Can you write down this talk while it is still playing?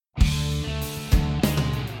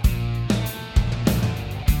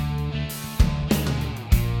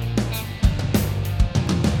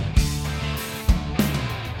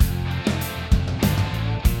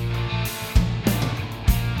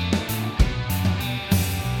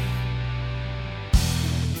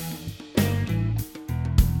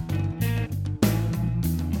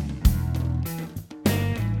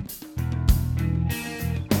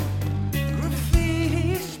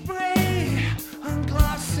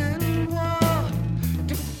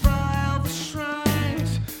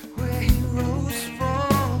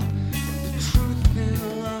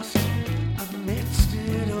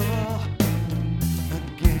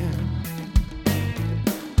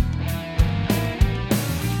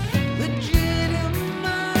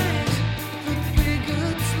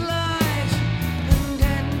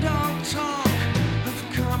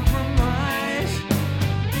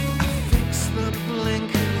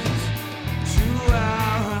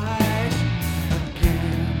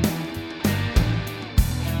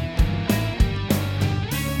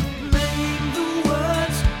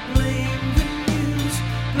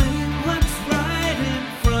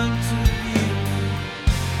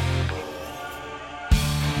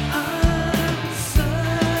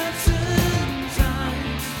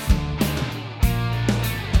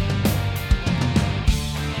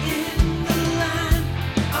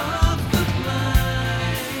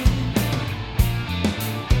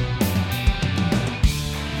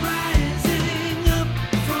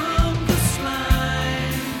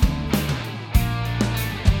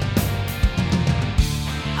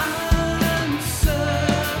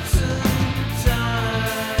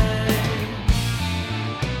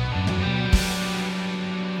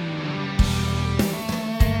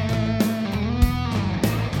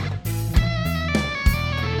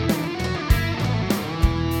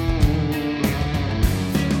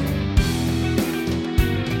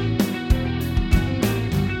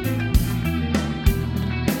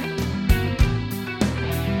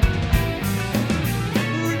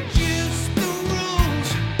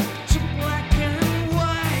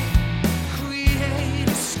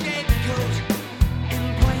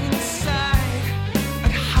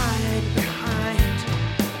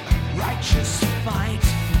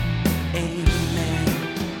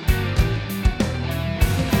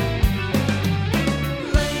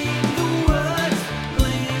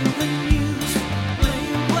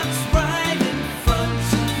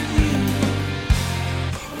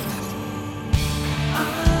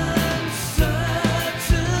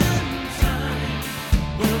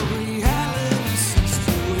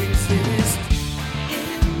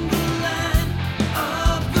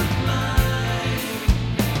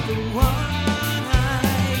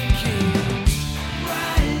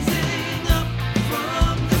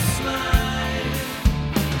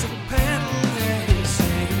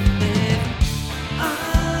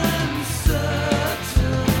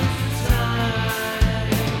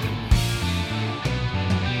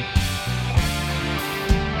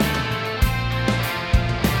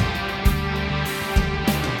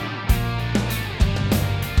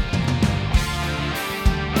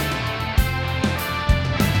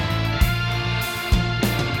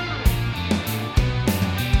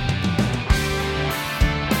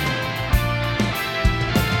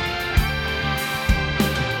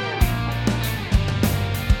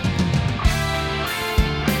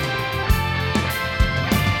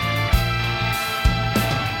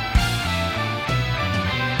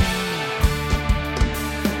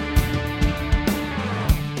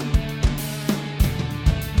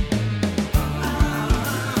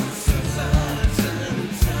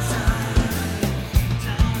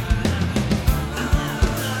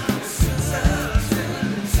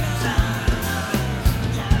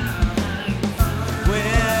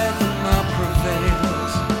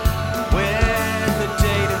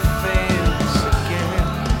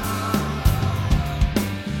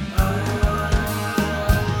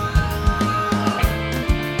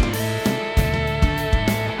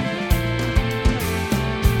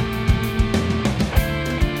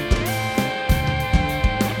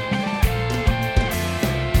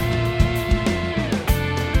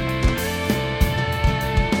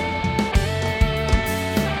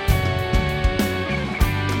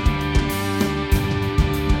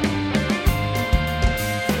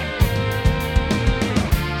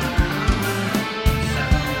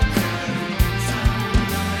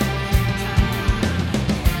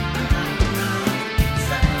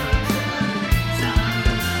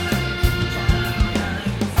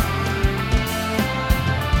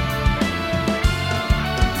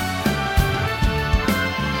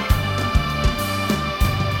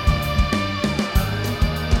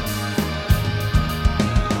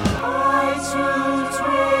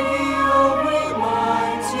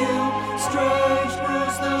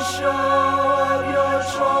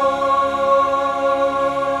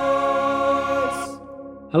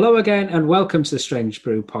again, and welcome to the Strange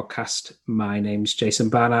Brew podcast. My name's Jason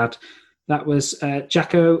Barnard. That was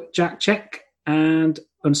Jakko, Jakszyk, and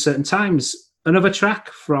Uncertain Times. Another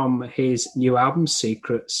track from his new album,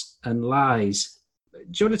 Secrets and Lies.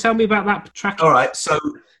 Do you want to tell me about that track? All right, so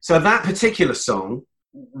that particular song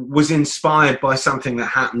was inspired by something that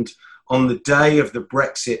happened on the day of the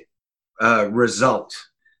Brexit result.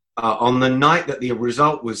 On the night that the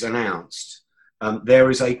result was announced, there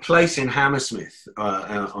is a place in Hammersmith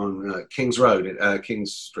on King's Road,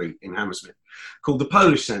 King's Street in Hammersmith, called the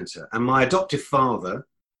Polish Centre. And my adoptive father,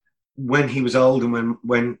 when he was old and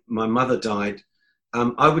when my mother died,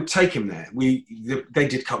 I would take him there. They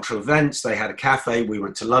did cultural events. They had a cafe. We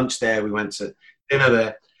went to lunch there. We went to dinner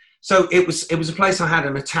there. So it was a place I had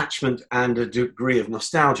an attachment and a degree of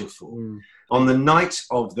nostalgia for. On the night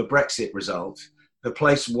of the Brexit result, the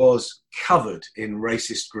place was covered in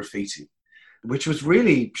racist graffiti, which was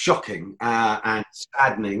really shocking and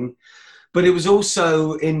saddening, but it was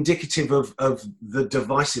also indicative of the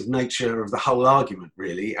divisive nature of the whole argument,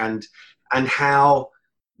 really, and how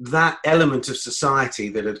that element of society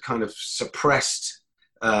that had kind of suppressed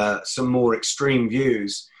some more extreme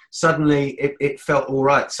views, suddenly it felt all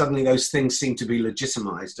right. Suddenly those things seemed to be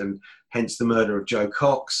legitimized, and hence the murder of Joe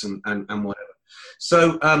Cox and whatever.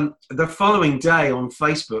 So the following day on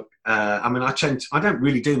Facebook, I don't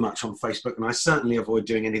really do much on Facebook, and I certainly avoid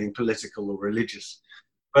doing anything political or religious.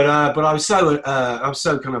 But I was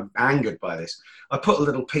so kind of angered by this. I put a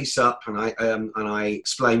little piece up, and I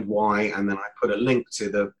explained why, and then I put a link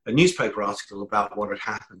to a newspaper article about what had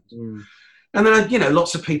happened. And then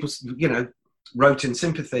lots of people wrote in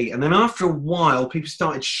sympathy, and then after a while, people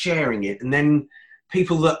started sharing it, and then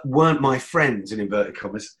people that weren't my friends, in inverted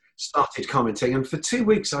commas, started commenting, and for 2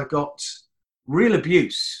 weeks I got real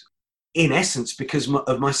abuse, in essence, because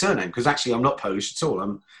of my surname. Because actually, I'm not Polish at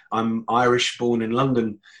all. I'm Irish, born in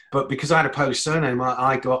London, but because I had a Polish surname,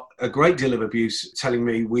 I got a great deal of abuse telling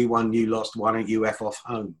me, "We won, you lost. Why don't you f off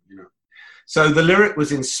home?" So the lyric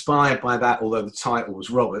was inspired by that, although the title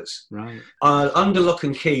was Robert's. Right. Under Lock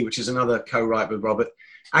and Key, which is another co-write with Robert.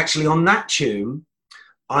 Actually, on that tune,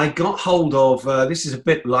 I got hold of, this is a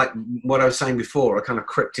bit like what I was saying before, a kind of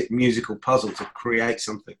cryptic musical puzzle to create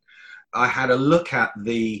something. I had a look at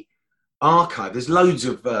the archive. There's loads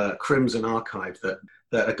of Crimson archive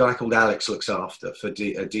that a guy called Alex looks after for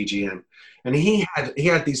DGM. And he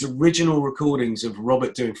had these original recordings of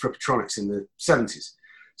Robert doing Frippatronics in the 70s.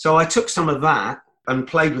 So I took some of that and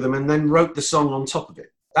played with them and then wrote the song on top of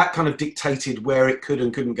it. That kind of dictated where it could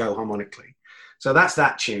and couldn't go harmonically. So that's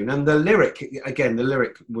that tune. And the lyric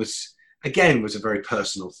was a very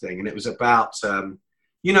personal thing. And it was about,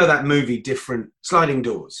 that movie, Different Sliding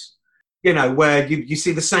Doors, where you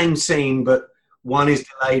see the same scene, but one is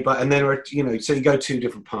delayed, and then, so you go two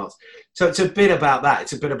different paths. So it's a bit about that.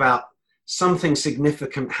 It's a bit about something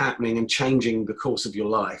significant happening and changing the course of your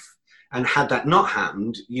life. And had that not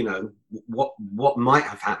happened, what might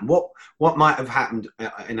have happened? What might have happened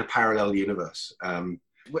in a parallel universe?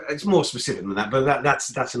 It's more specific than that, but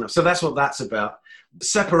that's enough. So that's what that's about.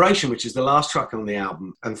 Separation, which is the last track on the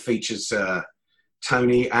album and features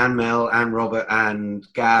Tony and Mel and Robert and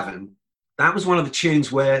Gavin. That was one of the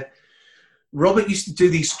tunes where Robert used to do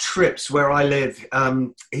these trips where I live.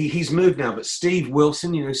 He's moved now, but Steve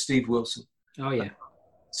Wilson, Steve Wilson? Oh, yeah.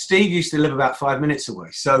 Steve used to live about 5 minutes away.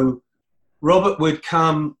 So Robert would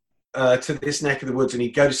come to this neck of the woods and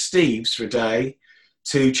he'd go to Steve's for a day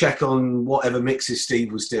to check on whatever mixes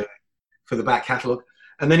Steve was doing for the back catalogue.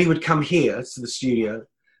 And then he would come here to the studio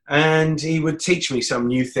and he would teach me some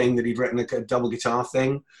new thing that he'd written, a double guitar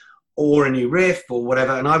thing or a new riff or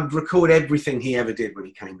whatever. And I would record everything he ever did when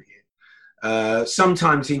he came here.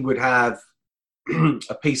 Sometimes he would have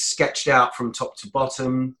a piece sketched out from top to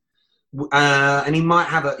bottom. And he might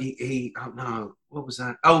have what was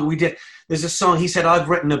that? Oh, we did. There's a song. He said, "I've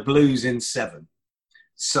written a blues in 7."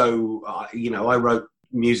 So, I wrote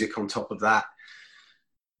music on top of that.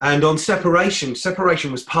 And on Separation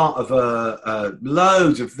was part of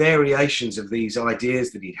loads of variations of these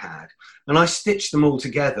ideas that he'd had. And I stitched them all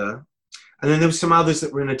together. And then there were some others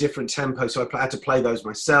that were in a different tempo, so I had to play those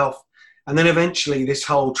myself. And then eventually this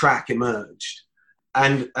whole track emerged.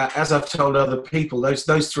 And as I've told other people, those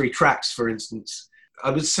 3 tracks, for instance, I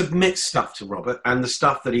would submit stuff to Robert, and the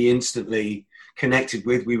stuff that he instantly connected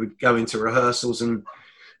with, we would go into rehearsals and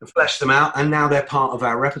flesh them out, and now they're part of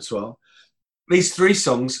our repertoire. These 3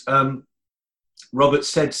 songs, Robert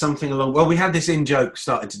said something along, we had this in-joke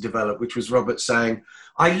started to develop, which was Robert saying,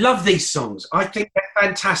 "I love these songs. I think they're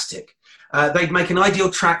fantastic. They'd make an ideal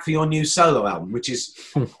track for your new solo album," which is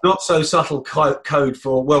not so subtle code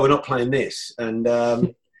for, we're not playing this. And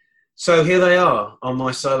So here they are on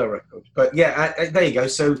my solo record. But yeah, there you go.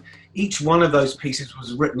 So each one of those pieces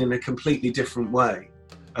was written in a completely different way,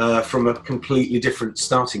 from a completely different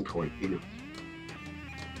starting point, you know.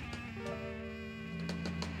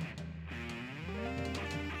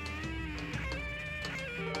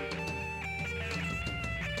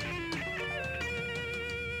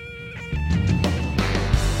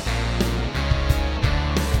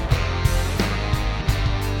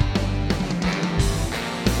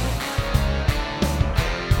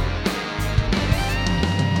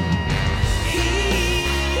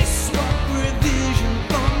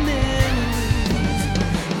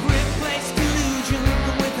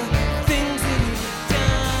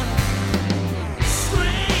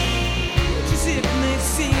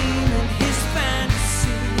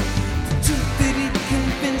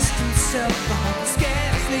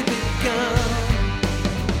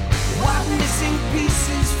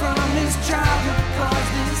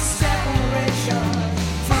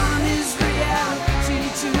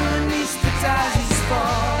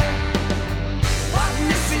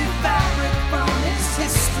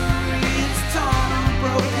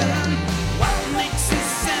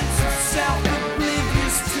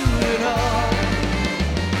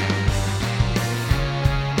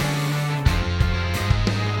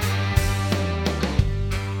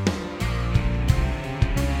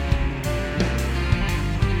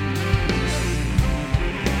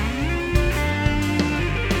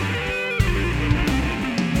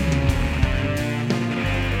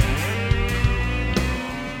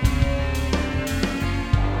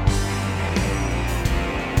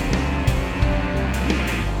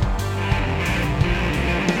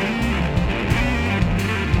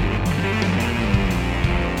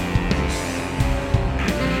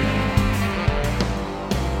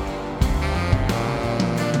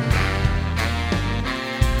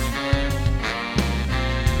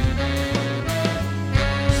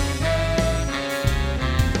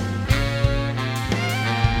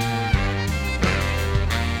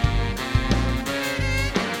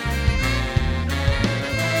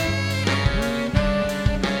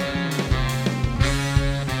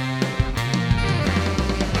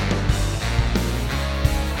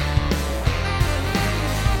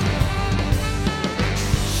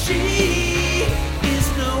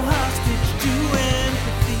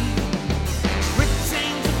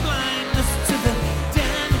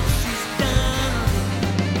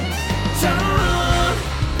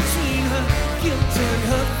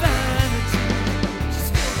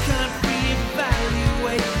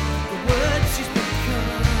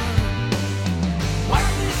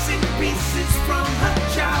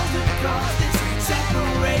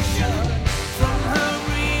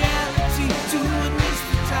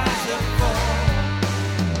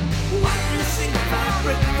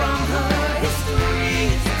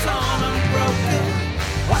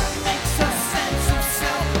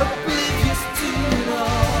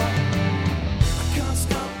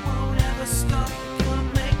 Stop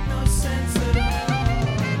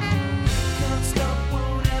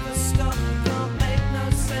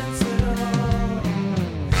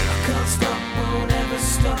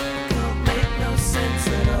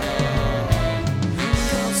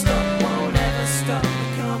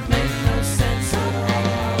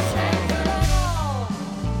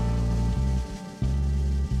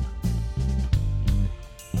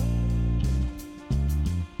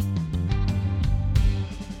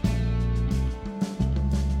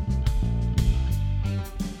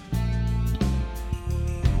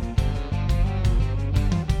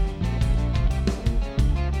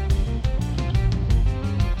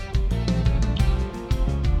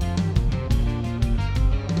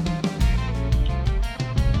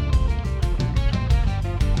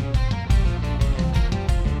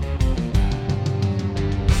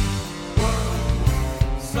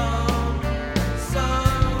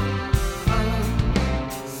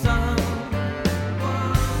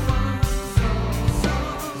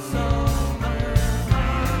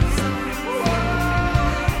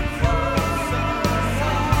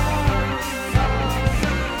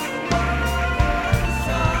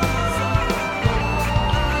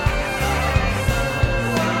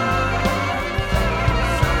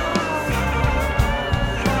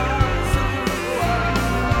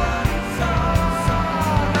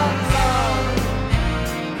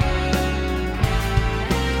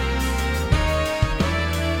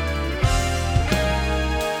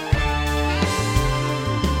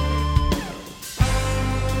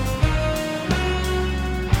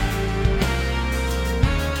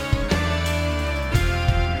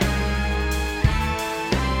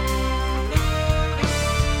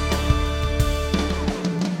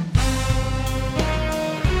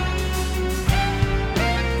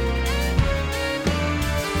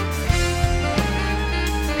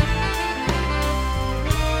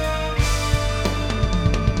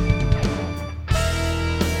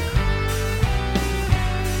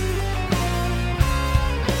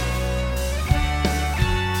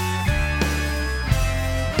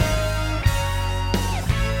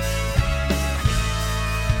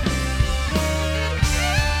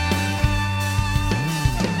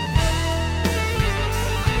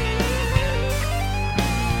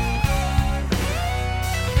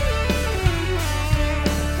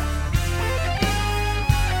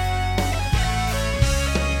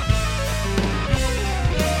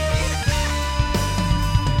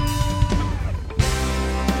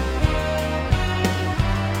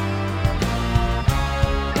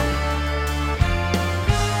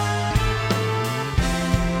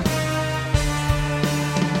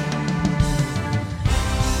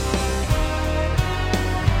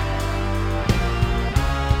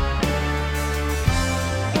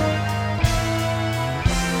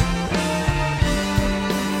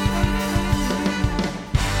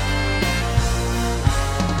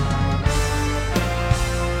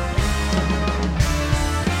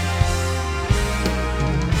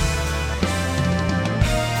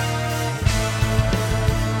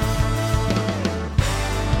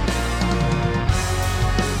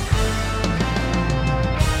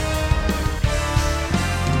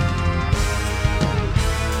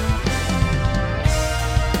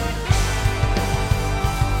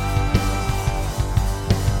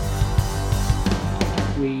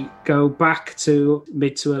go back to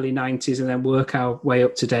mid to early 90s and then work our way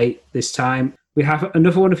up to date this time. We have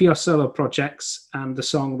another one of your solo projects and the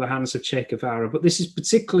song The Hands of Che Guevara, but this is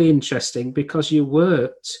particularly interesting because you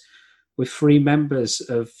worked with 3 members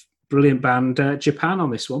of brilliant band Japan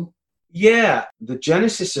on this one. Yeah, the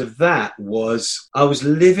genesis of that was I was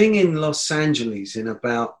living in Los Angeles in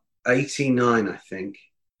about 89, I think.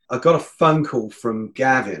 I got a phone call from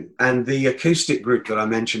Gavin and the acoustic group that I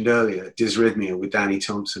mentioned earlier, Dysrhythmia, with Danny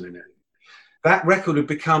Thompson in it. That record had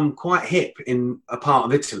become quite hip in a part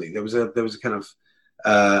of Italy. There was a kind of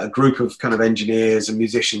a group of kind of engineers and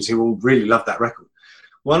musicians who all really loved that record.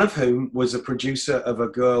 One of whom was a producer of a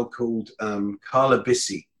girl called Carla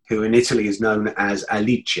Bissi, who in Italy is known as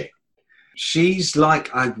Alice. She's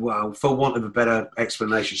like, well, for want of a better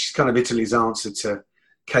explanation, she's kind of Italy's answer to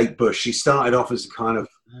Kate Bush. She started off as a kind of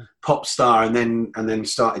pop star and then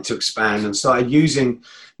started to expand and started using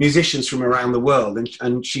musicians from around the world.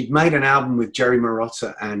 And she'd made an album with Jerry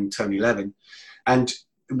Marotta and Tony Levin. And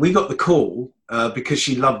we got the call because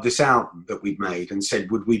she loved this album that we'd made and said,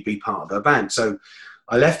 would we be part of her band? So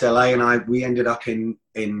I left LA and we ended up in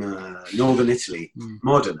northern Italy,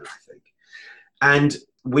 Modena, I think. And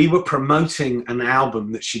we were promoting an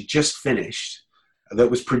album that she'd just finished that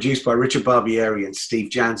was produced by Richard Barbieri and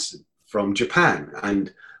Steve Jansen from Japan.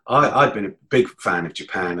 And I'd been a big fan of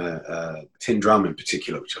Japan, Tin Drum in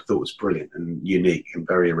particular, which I thought was brilliant and unique and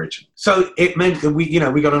very original. So it meant that we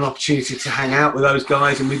got an opportunity to hang out with those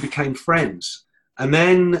guys and we became friends. And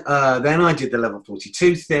then I did the Level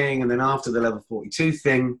 42 thing. And then after the Level 42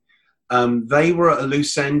 thing, they were at a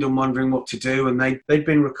loose end and wondering what to do. And they'd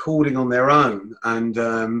been recording on their own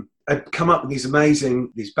and had come up with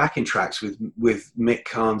these backing tracks with Mick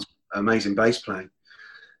Kahn's amazing bass playing.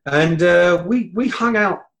 And we hung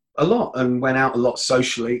out a lot and went out a lot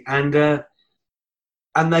socially. And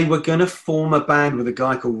they were going to form a band with a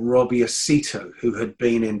guy called Robbie Aceto, who had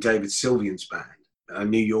been in David Sylvian's band, a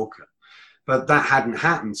New Yorker. But that hadn't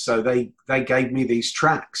happened. So they gave me these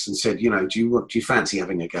tracks and said, do you fancy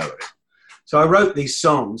having a go at it? So I wrote these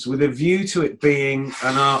songs with a view to it being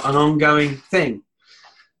an ongoing thing.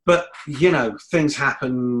 But, things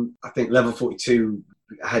happen. I think Level 42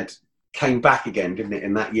 came back again, didn't it?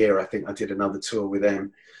 In that year, I think I did another tour with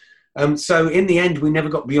them. So in the end, we never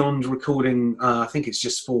got beyond recording, I think it's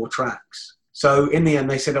just 4 tracks. So in the end,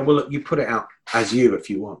 they said, well, look, you put it out as you if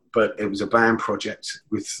you want. But it was a band project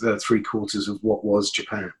with 3/4 of what was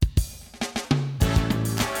Japan.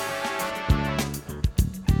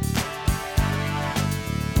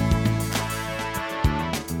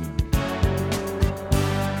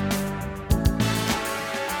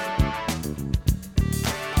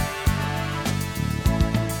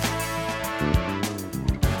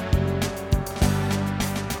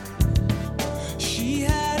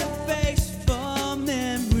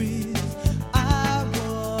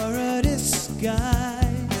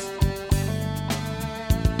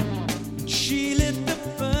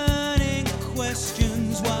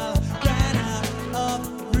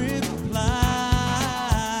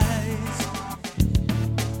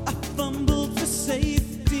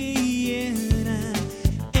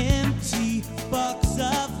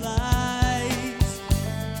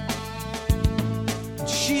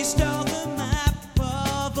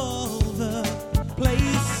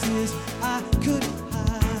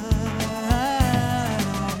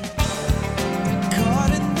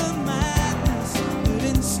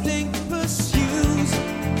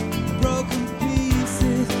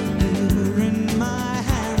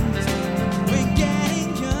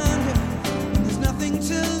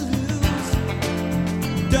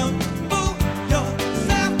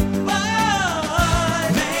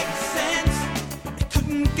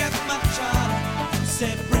 Get my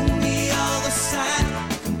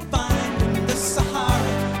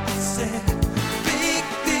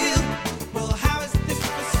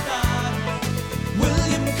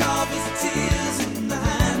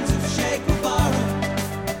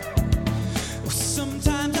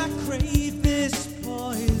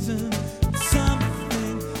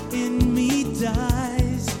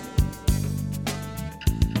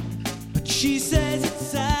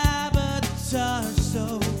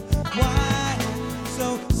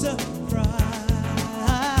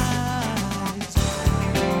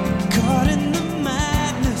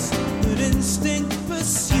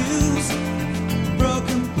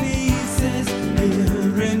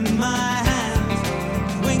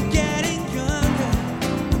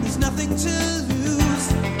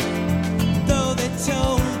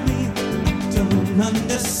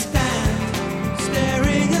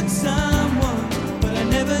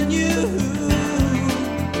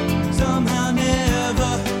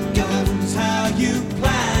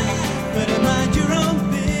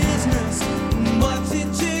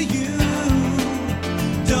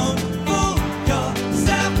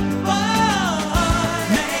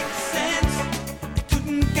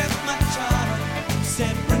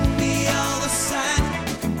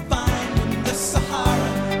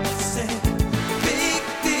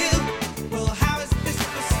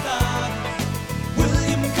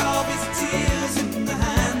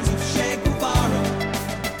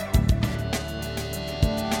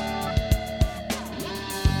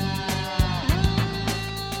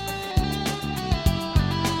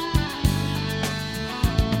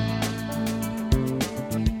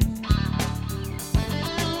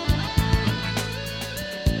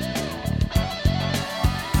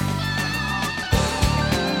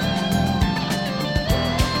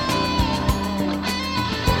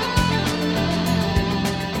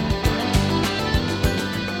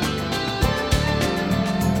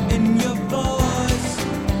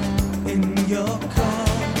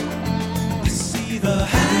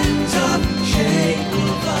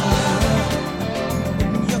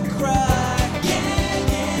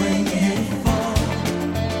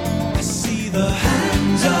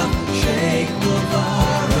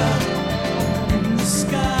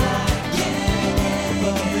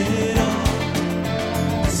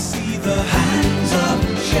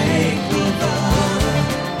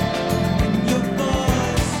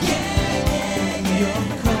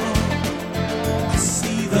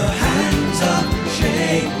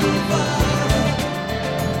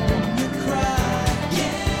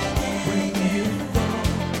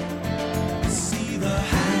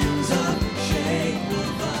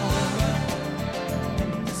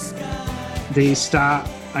the start,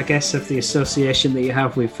 I guess, of the association that you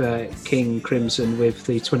have with King Crimson with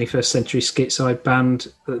the 21st Century Schizoid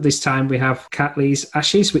Band. This time we have Catley's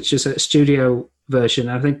Ashes, which is a studio version.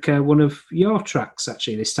 I think one of your tracks,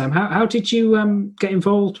 actually, this time. How did you get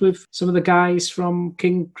involved with some of the guys from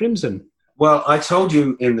King Crimson? Well, I told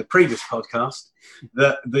you in the previous podcast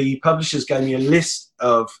that the publishers gave me a list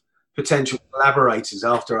of potential collaborators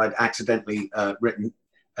after I'd accidentally written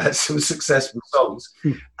some successful songs.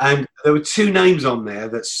 And there were two names on there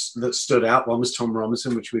that stood out. One was Tom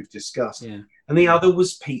Robinson, which we've discussed. Yeah. And the other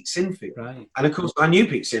was Pete Sinfield. Right. And of course, I knew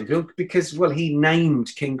Pete Sinfield because, well, he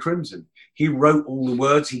named King Crimson. He wrote all the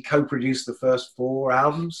words. He co-produced the first 4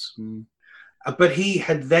 albums. But he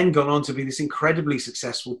had then gone on to be this incredibly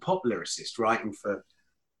successful pop lyricist, writing for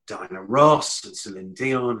Diana Ross and Celine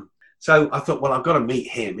Dion. So I thought, well, I've got to meet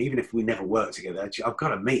him. Even if we never worked together, I've got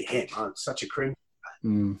to meet him. I'm such a Crimson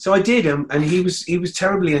fan. So I did, and he was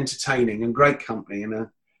terribly entertaining and great company and a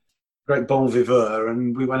great bon viveur.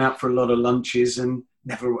 And we went out for a lot of lunches and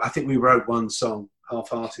I think we wrote one song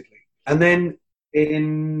half-heartedly. And then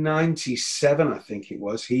in 97, I think it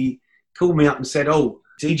was, he called me up and said, oh,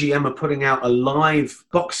 DGM are putting out a live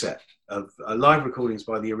box set of live recordings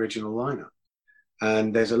by the original lineup.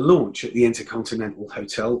 And there's a launch at the Intercontinental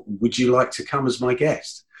Hotel. Would you like to come as my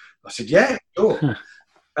guest? I said, yeah, sure.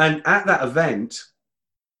 And at that event,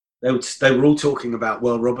 they were all talking about,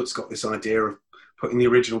 well, Robert's got this idea of putting the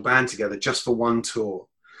original band together just for one tour.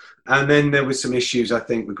 And then there was some issues, I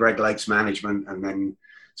think, with Greg Lake's management. And then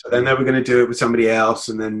they were going to do it with somebody else.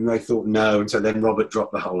 And then they thought no. And so then Robert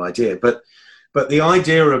dropped the whole idea. But the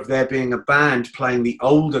idea of there being a band playing the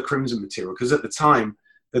older Crimson material, because at the time,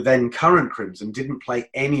 the then current Crimson didn't play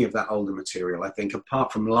any of that older material, I think,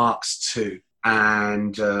 apart from Larks 2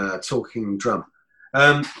 and Talking Drum.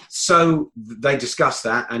 So they discussed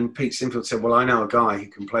that, and Pete Sinfield said, well, I know a guy who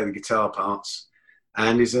can play the guitar parts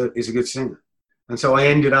and is a good singer. And so I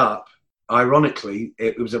ended up, ironically,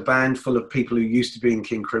 it was a band full of people who used to be in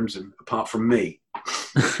King Crimson, apart from me.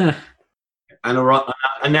 And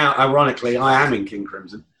now, ironically, I am in King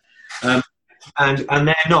Crimson. And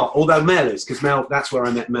they're not, although Mel is, because Mel, that's where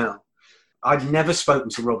I met Mel. I'd never spoken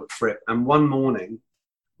to Robert Fripp, and one morning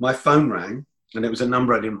my phone rang, and it was a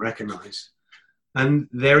number I didn't recognise. And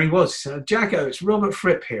there he was. He said, Jakko, it's Robert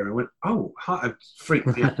Fripp here. I went, oh, hi. I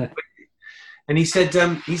freaked me out. And he said,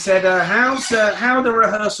 how are the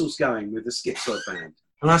rehearsals going with the Schizoid Band?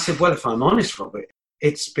 And I said, well, if I'm honest, Robert,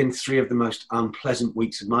 it's been 3 of the most unpleasant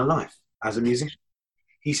weeks of my life as a musician.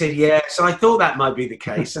 He said, yeah, so I thought that might be the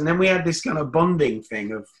case. And then we had this kind of bonding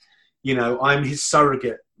thing of, you know, I'm his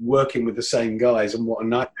surrogate working with the same guys, and what a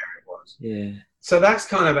nightmare it was. Yeah. So that's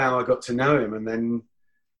kind of how I got to know him. And then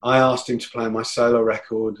I asked him to play my solo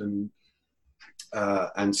record.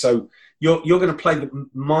 And so you're going to play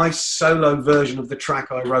my solo version of the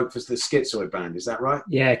track I wrote for the Schizoid Band. Is that right?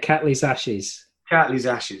 Yeah, Catley's Ashes. Catley's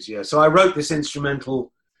Ashes, yeah. So I wrote this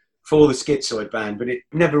instrumental for the Schizoid Band, but it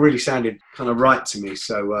never really sounded kind of right to me,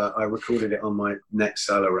 so I recorded it on my next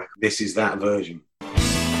solo record. This is that version.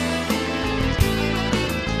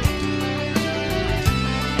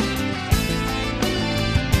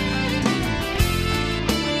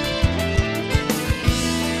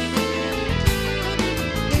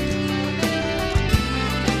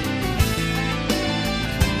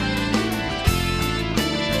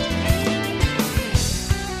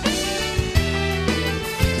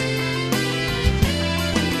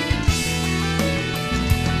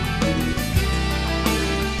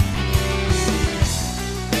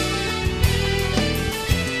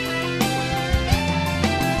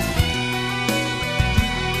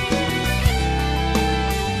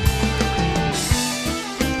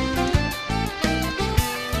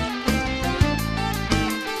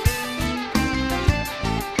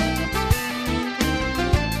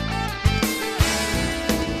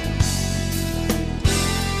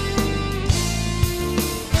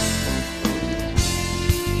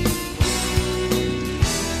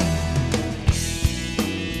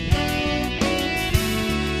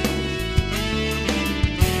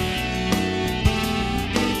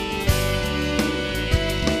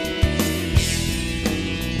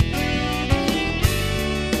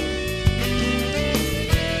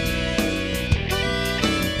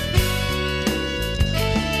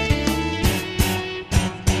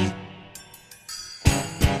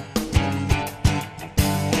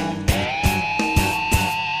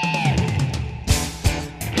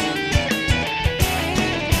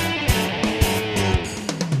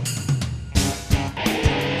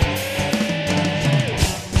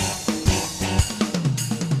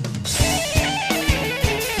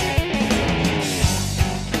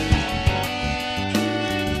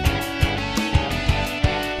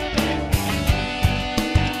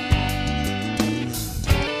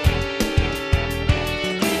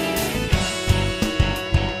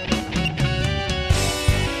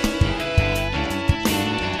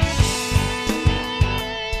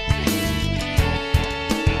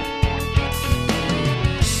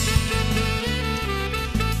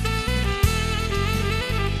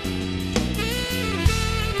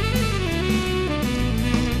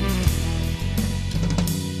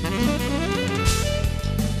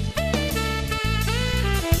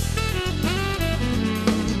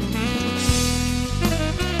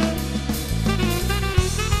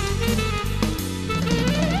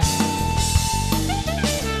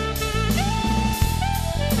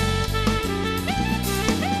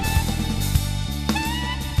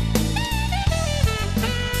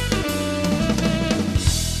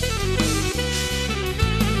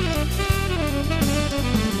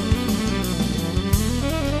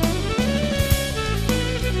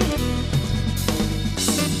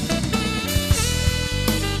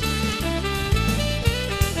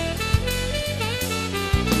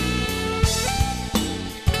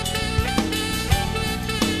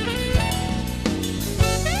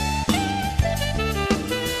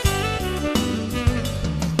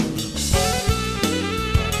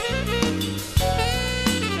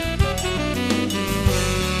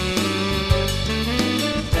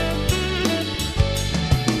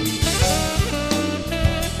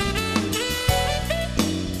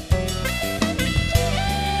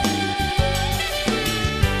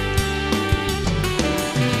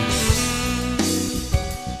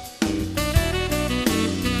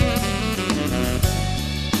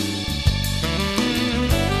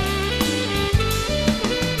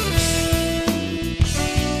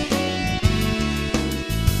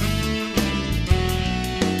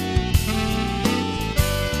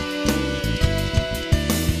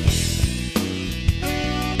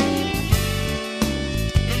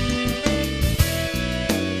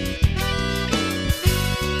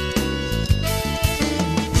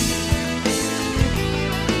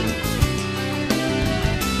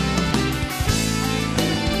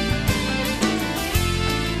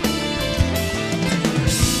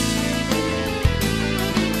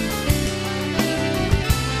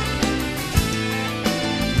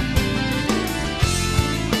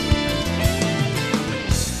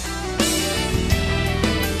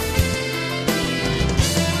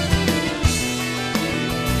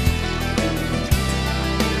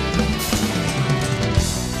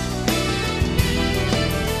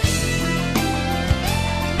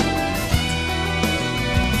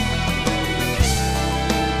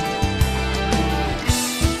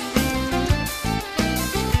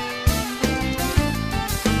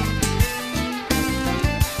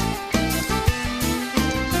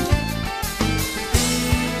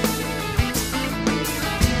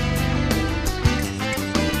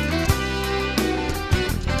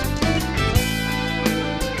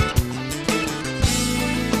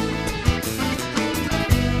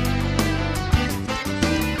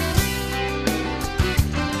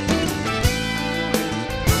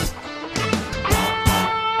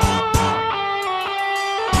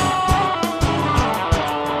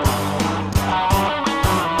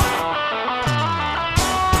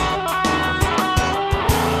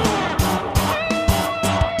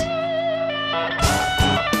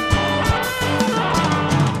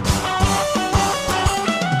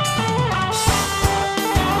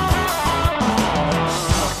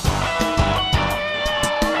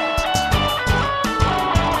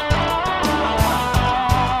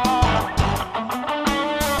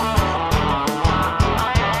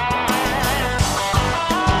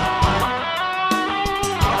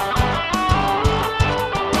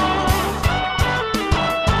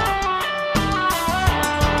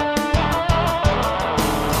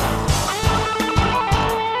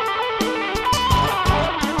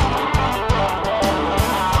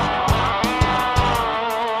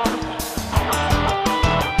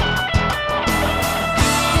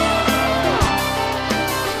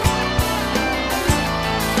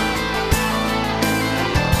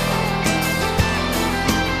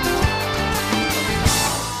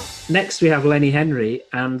 Next, we have Lenny Henry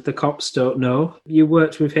and The Cops Don't Know. You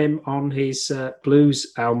worked with him on his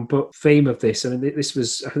blues album, but theme of this, I mean, I think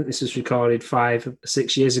this was recorded 5 or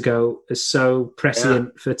 6 years ago, is so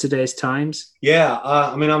prescient for today's times. Yeah,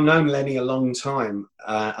 I mean, I've known Lenny a long time,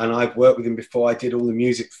 and I've worked with him before. I did all the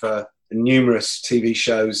music for numerous TV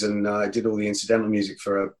shows, and I did all the incidental music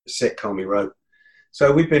for a sitcom he wrote. So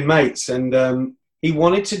we've been mates, and he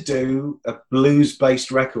wanted to do a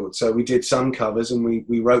blues-based record. So we did some covers, and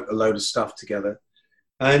we wrote a load of stuff together.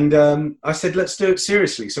 And I said, let's do it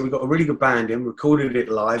seriously. So we got a really good band in, recorded it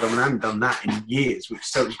live. I mean, I haven't done that in years,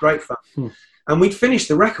 so it was great fun. And we'd finished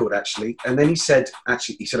the record, actually. And then he said,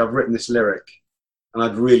 I've written this lyric, and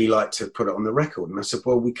I'd really like to put it on the record. And I said,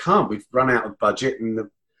 well, we can't. We've run out of budget. And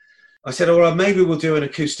I said, all right, maybe we'll do an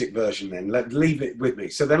acoustic version then. Leave it with me.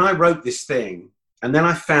 So then I wrote this thing, and then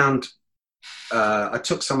I found... I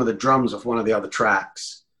took some of the drums off one of the other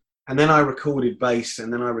tracks, and then I recorded bass,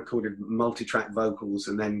 and then I recorded multi-track vocals,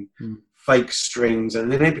 and then fake strings,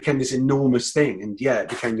 and then it became this enormous thing. And it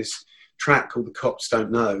became this track called The Cops Don't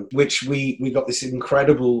Know, which we got this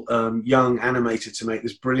incredible young animator to make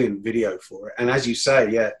this brilliant video for it. And as you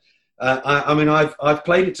say, I mean, I've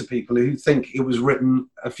played it to people who think it was written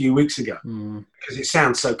a few weeks ago because it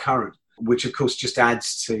sounds so current, which of course just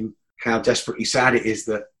adds to how desperately sad it is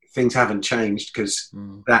that things haven't changed, because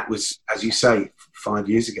that was, as you say, 5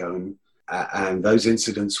 years ago, and those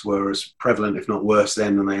incidents were as prevalent, if not worse,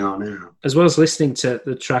 then than they are now. As well as listening to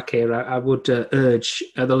the track here, I would urge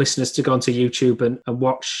the listeners to go onto YouTube and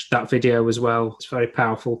watch that video as well. It's very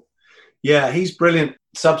powerful. Yeah, he's brilliant.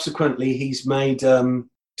 Subsequently, he's made 2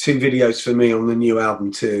 videos for me on the new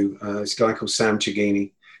album too. This guy called Sam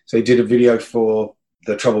Chigini. So he did a video for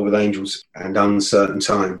The Trouble with Angels and Uncertain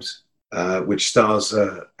Times, which stars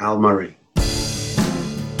Al Murray.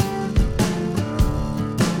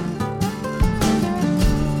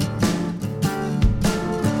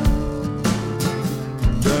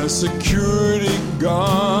 The security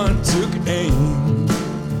guard took aim,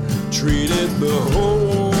 treated the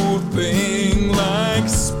whole thing like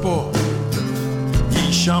sport.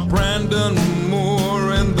 He shot Brandon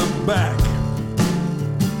Moore in the back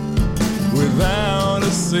without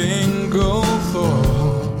a single thought.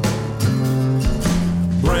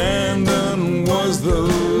 Brandon was the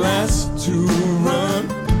last to run.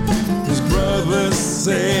 His brother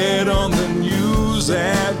said on the news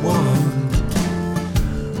at 1.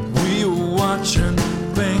 We were watching,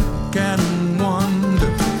 think and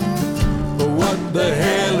wonder what the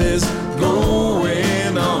hell is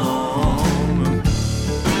going on.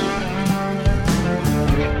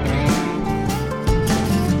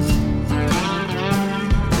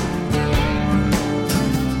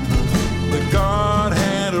 The guard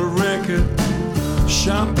had a record,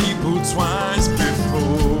 shot people twice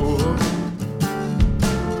before.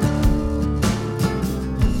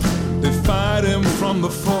 They fired him from the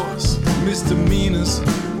force, misdemeanors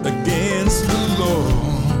against the law.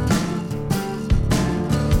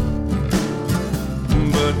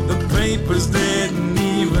 But the papers didn't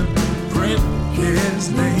even print his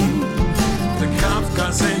name. The cops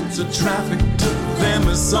got sent to traffic, to them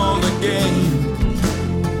it's all a game.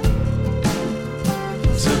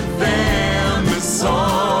 To them it's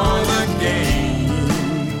all a game.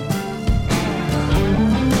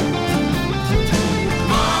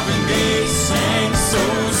 Marvin Gaye sang so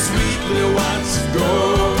sweetly, what's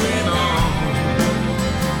going on?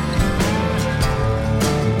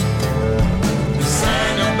 He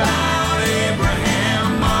sang about Abraham,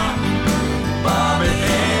 Martin, Bobby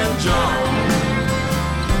and John.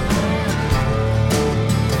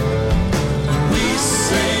 We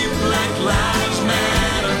say Black Lives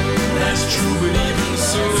Matter, that's true, but even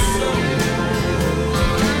so,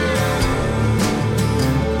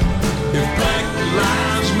 if Black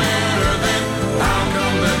Lives Matter, then how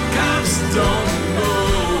come the cops don't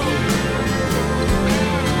know?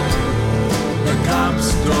 The cops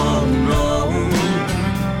don't know.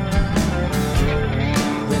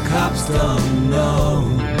 The cops don't know.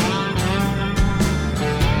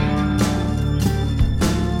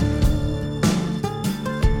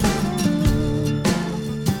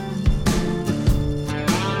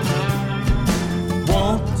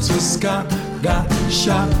 Walter Scott got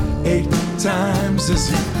shot 8 times as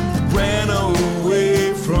he ran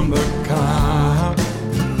away from the car.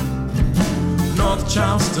 North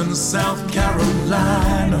Charleston, South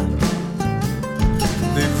Carolina,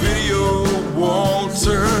 they video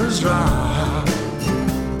Walter's drive,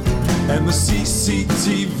 and the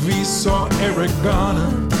CCTV saw Eric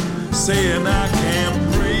Garner saying, I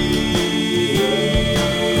can't breathe.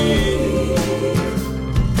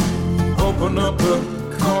 Open up the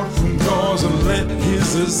courtroom doors and let that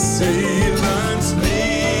his assailants need.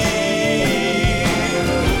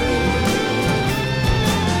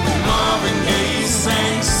 Marvin Gaye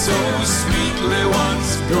sang so sweetly,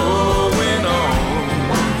 what's going on?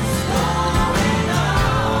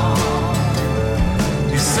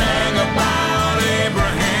 He sang about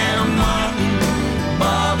Abraham, Martin,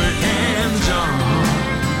 Bobby and John.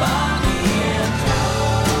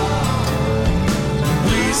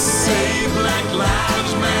 We say Black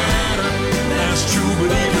Lives Matter, that's true,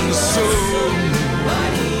 but even so,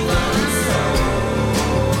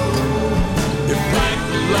 if Black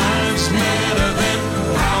Lives Matter, then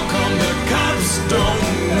how come the cops don't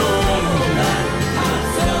know?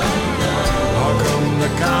 How come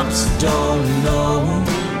the cops don't know?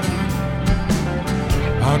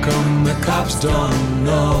 How come the cops don't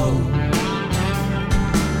know?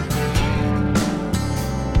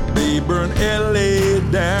 They burned LA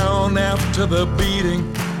down after the beating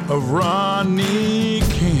of Ronnie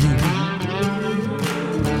King.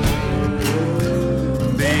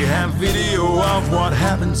 They have video of what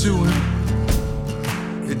happened to him.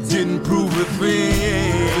 It didn't prove a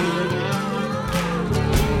thing.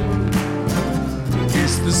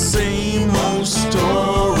 It's the same old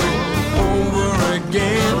story over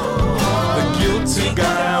again. The guilty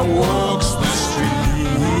guy walks the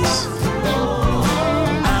streets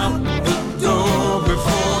out the door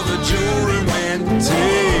before the jurymen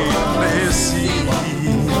take their seats.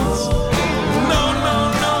 No, no,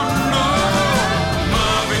 no, no.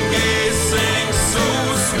 Marvin Gaye sang so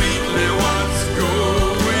sweetly, what's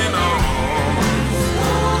going on?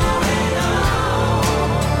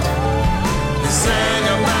 He sang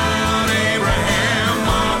about Abraham,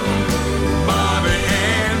 Martin, Bobby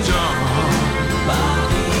and John.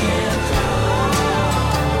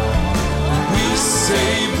 We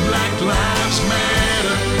say Black Lives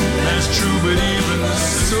Matter, that's true, but even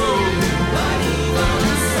so,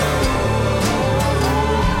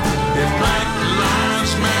 if Black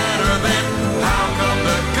Lives Matter, then how come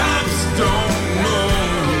the cops don't know?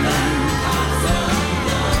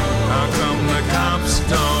 How come the cops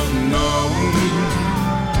don't know?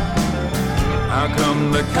 How come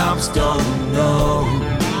the cops don't know?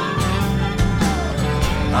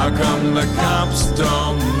 How come the cops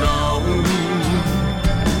don't know?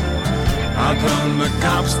 How come the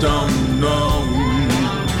cops don't know?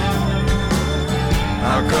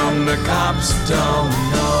 How come the cops don't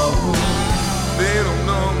know? They don't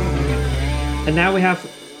know. And now we have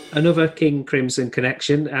another King Crimson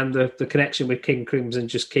connection, and the connection with King Crimson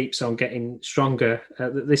just keeps on getting stronger.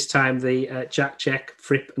 This time, the Jakszyk,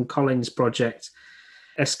 Fripp and Collins project,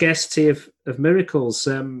 a scarcity of miracles.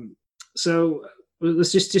 So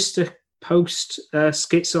was this just a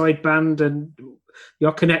post-schizoid band, and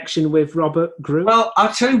your connection with Robert grew? Well,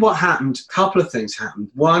 I'll tell you what happened. A couple of things happened.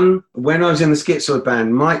 One, when I was in the Schizoid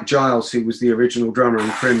band, Mike Giles, who was the original drummer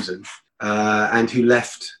in Crimson, and who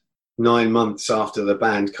left 9 months after the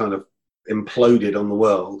band kind of imploded on the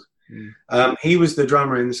world, he was the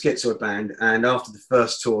drummer in the Schizoid band, and after the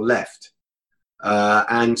first tour left.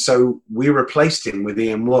 And so we replaced him with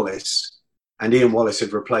Ian Wallace, and Ian Wallace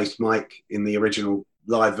had replaced Mike in the original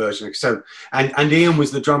live version. So, and Ian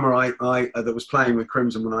was the drummer I that was playing with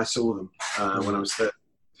Crimson when I saw them when I was 30.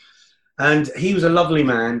 And he was a lovely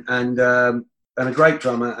man and a great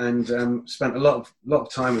drummer, and spent a lot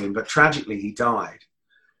of time with him. But tragically, he died.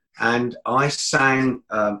 And I sang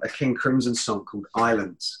a King Crimson song called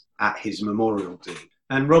Islands at his memorial day.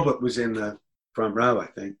 And Robert was in the front row, I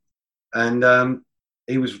think, and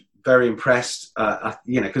he was very impressed.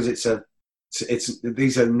 Because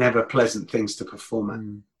these are never pleasant things to perform at.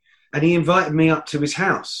 And he invited me up to his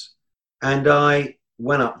house, and I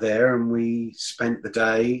went up there, and we spent the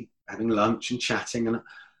day having lunch and chatting. And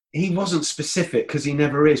he wasn't specific, because he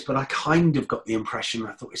never is, but I kind of got the impression,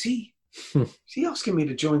 I thought, is he asking me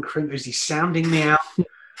to join Crimson? Is he sounding me out?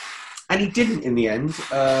 And he didn't in the end,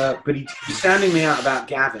 but he was sounding me out about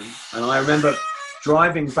Gavin. And I remember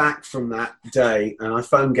driving back from that day, and I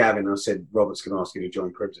phoned Gavin, and I said, Robert's going to ask you to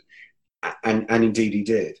join Crimson. And indeed he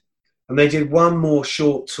did. And they did one more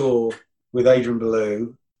short tour with Adrian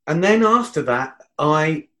Belew. And then after that,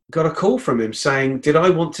 I got a call from him saying, did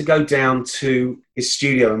I want to go down to his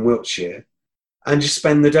studio in Wiltshire and just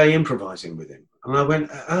spend the day improvising with him? And I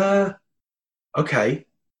went, okay.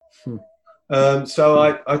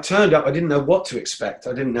 So I turned up. I didn't know what to expect.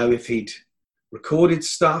 I didn't know if he'd recorded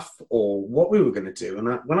stuff or what we were going to do.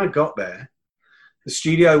 And when I got there, the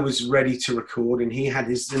studio was ready to record, and he had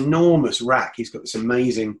this enormous rack. He's got this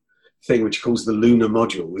amazing thing which he calls the Lunar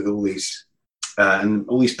Module, with all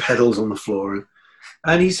these pedals on the floor.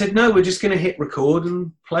 And he said, no, we're just going to hit record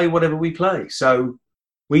and play whatever we play. So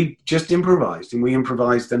we just improvised, and we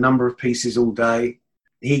improvised a number of pieces all day.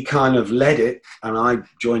 He kind of led it, and I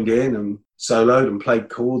joined in and soloed and played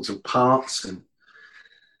chords and parts, and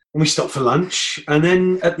we stopped for lunch. And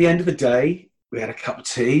then at the end of the day, we had a cup of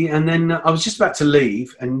tea, and then I was just about to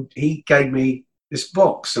leave, and he gave me this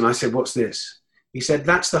box, and I said, "What's this?" He said,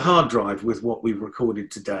 "That's the hard drive with what we've recorded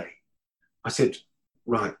today." I said,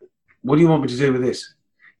 "Right, what do you want me to do with this?"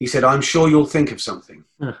 He said, "I'm sure you'll think of something."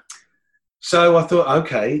 So I thought,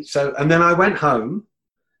 okay. So, and then I went home,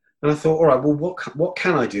 and I thought, all right, well, what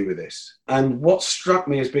can I do with this? And what struck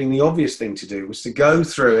me as being the obvious thing to do was to go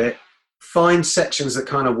through it, find sections that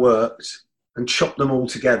kind of worked, and chop them all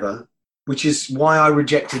together, which is why I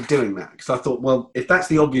rejected doing that. Because I thought, well, if that's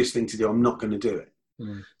the obvious thing to do, I'm not going to do it.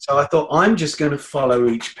 So I thought, I'm just going to follow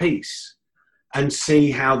each piece and see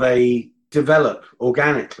how they develop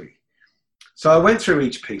organically. So I went through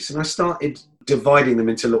each piece, and I started dividing them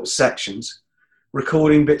into little sections,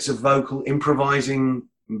 recording bits of vocal, improvising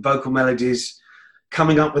vocal melodies,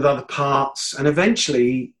 coming up with other parts, and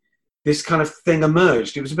eventually this kind of thing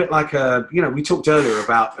emerged. It was a bit like we talked earlier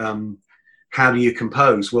about how do you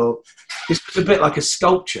compose? Well, this was a bit like a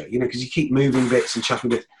sculpture, because you keep moving bits and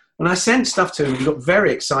chucking bits. And I sent stuff to him, and he got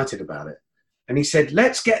very excited about it. And he said,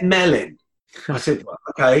 "Let's get Mel in." I said, well,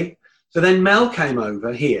 okay. So then Mel came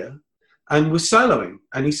over here and was soloing.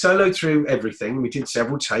 And he soloed through everything. We did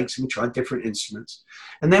several takes, and we tried different instruments.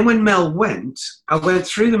 And then when Mel went, I went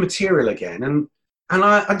through the material again.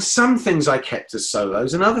 And some things I kept as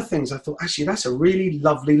solos, and other things I thought, actually, that's a really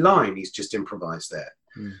lovely line he's just improvised there.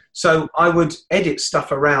 So I would edit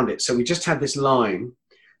stuff around it. So we just had this line.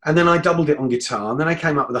 And then I doubled it on guitar, and then I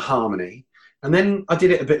came up with a harmony, and then I did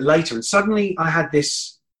it a bit later, and suddenly I had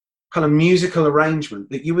this kind of musical arrangement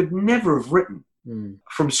that you would never have written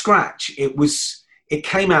from scratch. It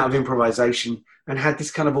came out of improvisation and had this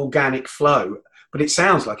kind of organic flow, but it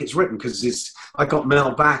sounds like it's written because I got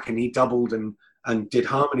Mel back, and he doubled and did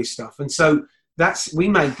harmony stuff. And so we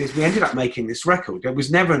ended up making this record. There was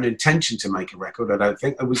never an intention to make a record, I don't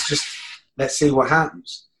think. It was just, let's see what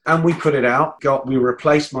happens. And we put it out. We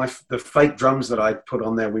replaced the fake drums that I put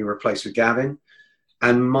on there. We replaced with Gavin,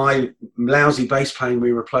 and my lousy bass playing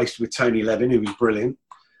we replaced with Tony Levin, who was brilliant.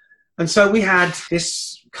 And so we had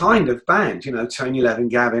this kind of band, Tony Levin,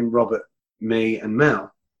 Gavin, Robert, me, and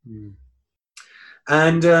Mel.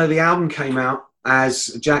 And the album came out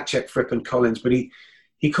as Jakszyk, Fripp, and Collins, but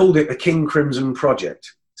he called it the King Crimson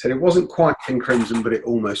Project. Said it wasn't quite King Crimson, but it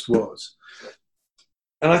almost was.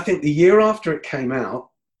 And I think the year after it came out,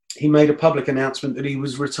 he made a public announcement that he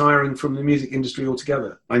was retiring from the music industry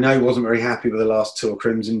altogether. I know he wasn't very happy with the last tour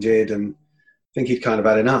Crimson did, and I think he'd kind of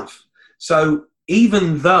had enough. So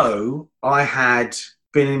even though I had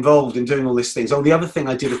been involved in doing all these things, the other thing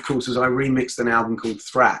I did, of course, was I remixed an album called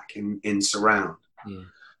Thrack in Surround.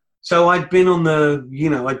 So I'd been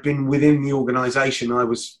I'd been within the organisation. I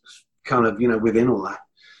was kind of, within all that.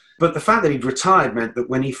 But the fact that he'd retired meant that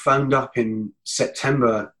when he phoned up in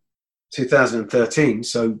September 2013,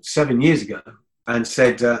 so 7 years ago, and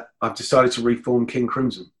said, I've decided to reform King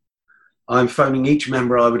Crimson. I'm phoning each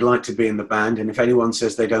member I would like to be in the band, and if anyone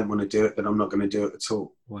says they don't want to do it, then I'm not going to do it at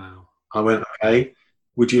all. Wow. I went, okay,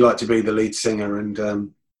 would you like to be the lead singer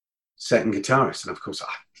and second guitarist? And of course,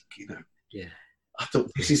 I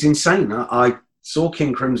thought, this is insane. I saw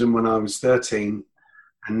King Crimson when I was 13,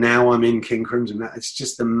 and now I'm in King Crimson. It's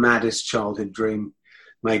just the maddest childhood dream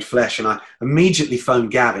made flesh. And I immediately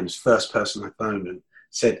phoned Gavin, first person I phoned, and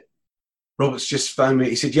said, Robert's just phoned me.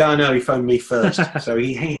 He said, yeah, I know, he phoned me first. So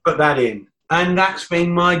he put that in. And that's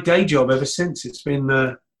been my day job ever since. It's been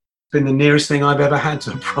the nearest thing I've ever had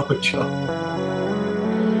to a proper job.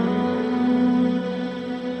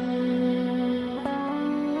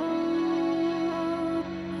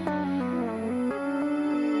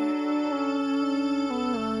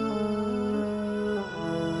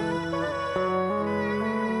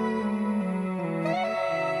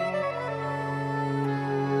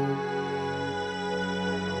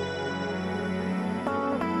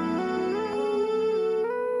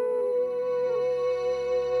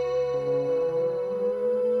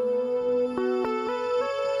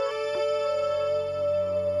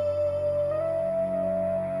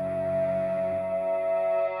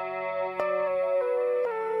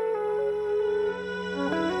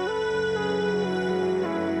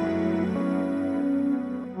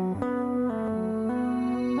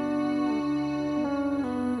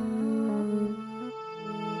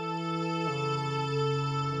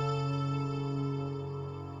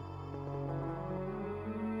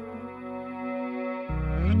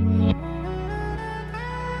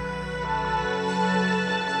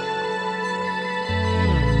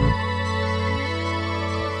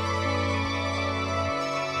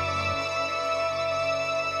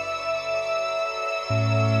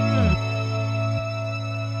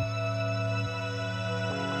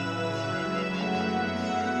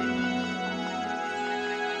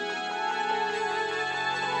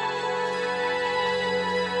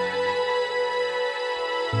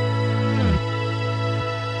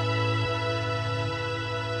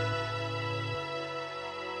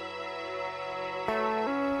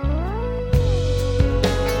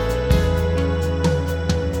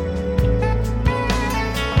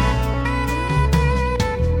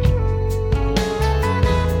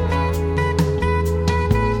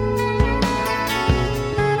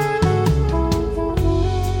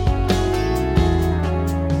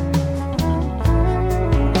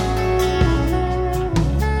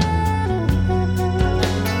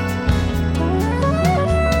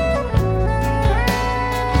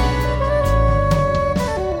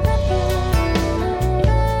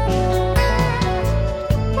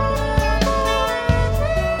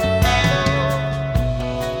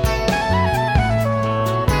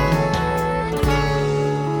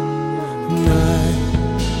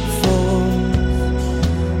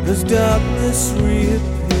 as darkness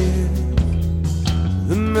reappears,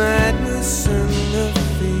 the madness and the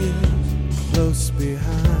fear close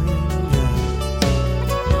behind us.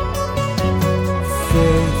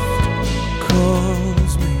 Faith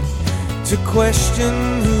calls me to question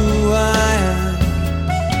who I am,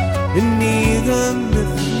 and neither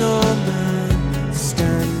myth nor man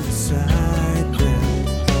stand beside them.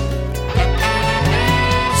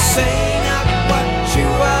 Say not what you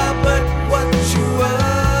are, but what you are.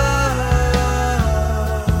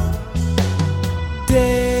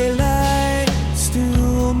 Daylight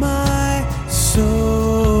still my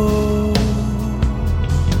soul.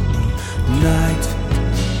 Night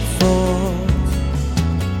falls,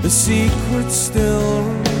 the secrets still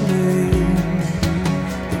remain.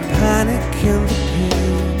 The panic and the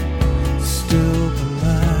pain still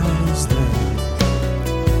belies them.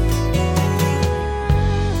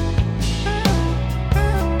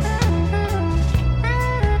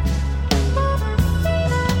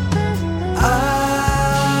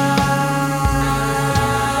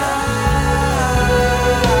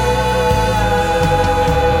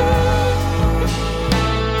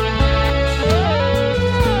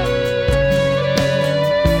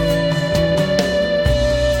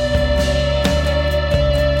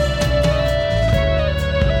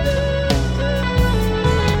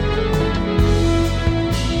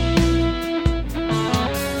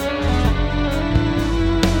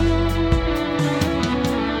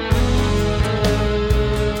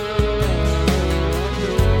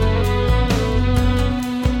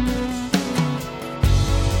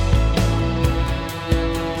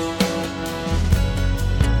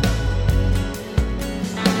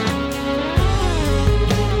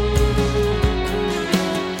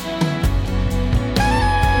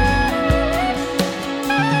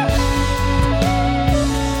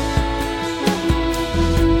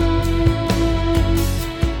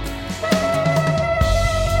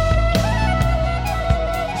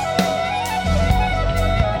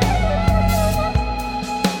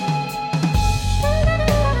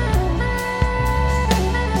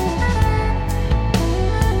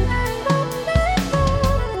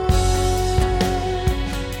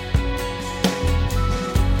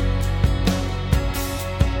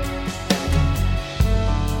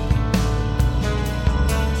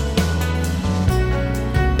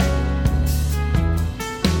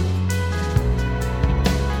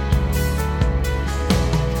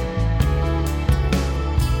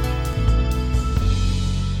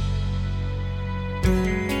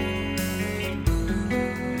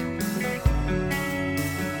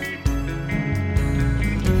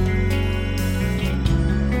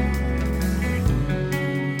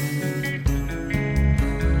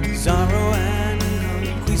 Sorrow and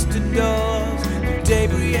conquistadors, the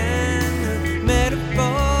debris and the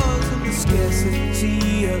metaphors, and the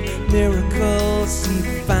scarcity of miracles he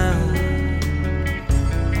found.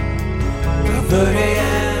 The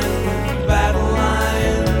and battle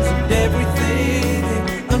lines and everything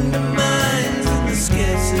it undermines, and the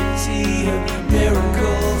scarcity of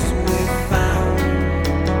miracles we found.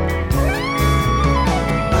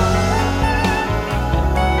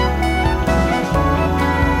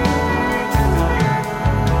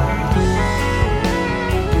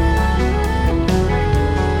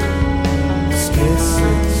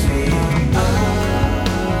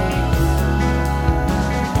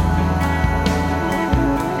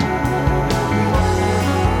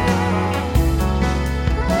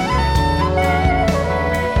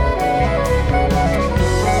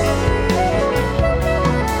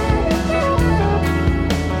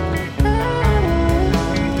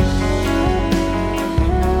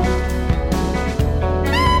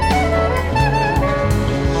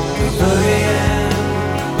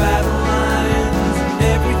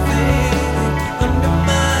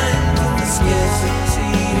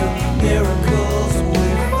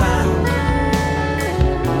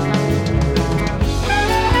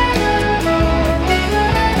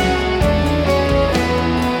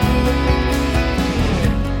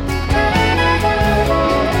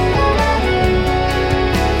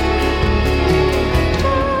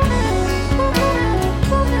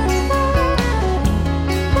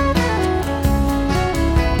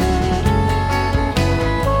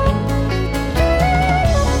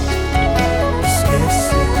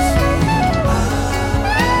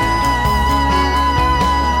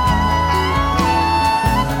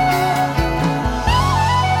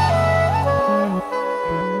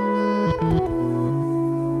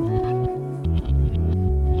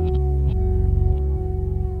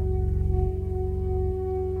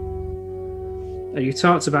 You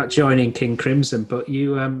talked about joining King Crimson, but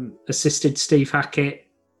you assisted Steve Hackett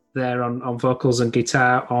there on vocals and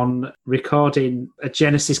guitar on recording a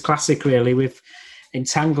Genesis classic, really, with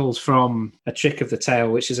Entangled from A Trick of the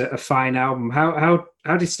Tail, which is a fine album. How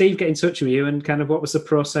did Steve get in touch with you, and kind of what was the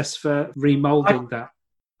process for remoulding that?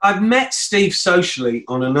 I've met Steve socially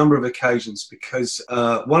on a number of occasions because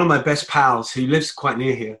one of my best pals, who lives quite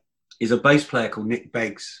near here, is a bass player called Nick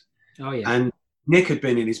Beggs. Oh, yeah. And Nick had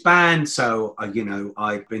been in his band, so I'd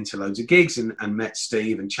been to loads of gigs and met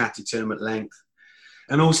Steve and chatted to him at length.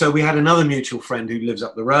 And also, we had another mutual friend who lives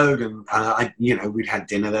up the road, and we'd had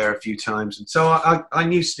dinner there a few times. And so I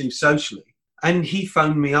knew Steve socially. And he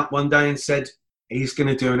phoned me up one day and said he's going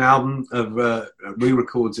to do an album of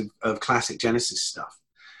re-records of classic Genesis stuff.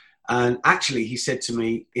 And actually, he said to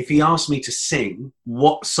me, if he asked me to sing,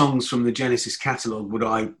 what songs from the Genesis catalogue would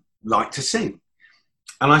I like to sing?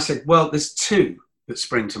 And I said, well, there's two that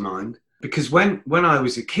spring to mind. Because when I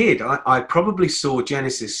was a kid, I probably saw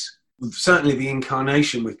Genesis, certainly the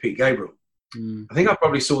incarnation with Pete Gabriel. I think I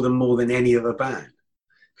probably saw them more than any other band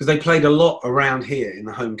because they played a lot around here in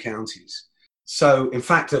the home counties. So, in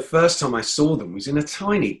fact, the first time I saw them was in a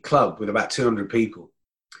tiny club with about 200 people.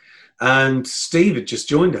 And Steve had just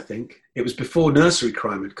joined, I think. It was before Nursery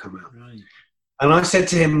Crime had come out. Right. And I said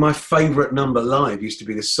to him, my favourite number live used to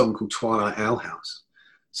be this song called Twilight Owl House.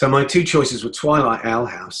 So my two choices were Twilight Owl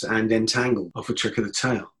House and Entangled off A Trick of the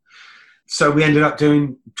Tail. So we ended up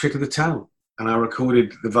doing Trick of the Tail, and I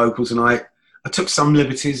recorded the vocals, and I took some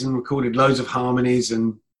liberties and recorded loads of harmonies,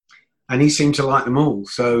 and he seemed to like them all,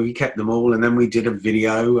 so he kept them all. And then we did a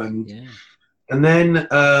video, and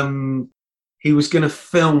then he was going to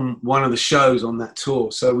film one of the shows on that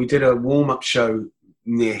tour, so we did a warm-up show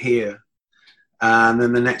near here, and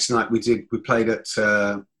then the next night we played at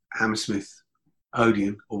Hammersmith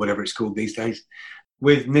Odeon, or whatever it's called these days,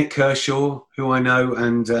 with Nick Kershaw, who I know,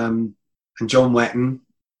 and John Wetton,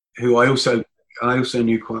 who I also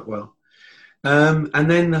knew quite well.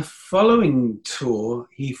 And then the following tour,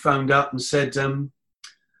 he phoned up and said,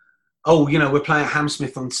 we're playing at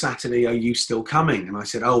Hammersmith on Saturday. Are you still coming? And I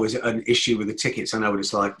said, oh, is it an issue with the tickets? I know what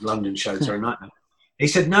it's like. London shows are a nightmare. He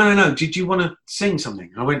said, no. Did you want to sing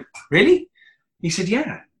something? I went, really? He said,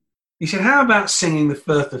 yeah. He said, how about singing the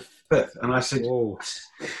Firth of Fifth? And I said,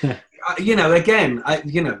 again,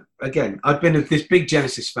 I'd been this big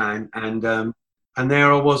Genesis fan, and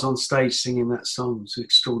there I was on stage singing that song. It's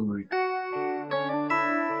extraordinary.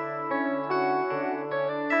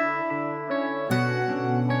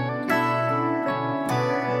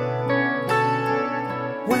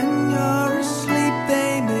 When you're asleep,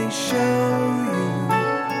 they may show you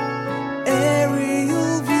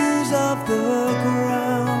aerial views of the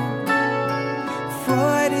ground,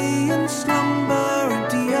 Freudian slumber,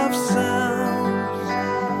 empty of sounds.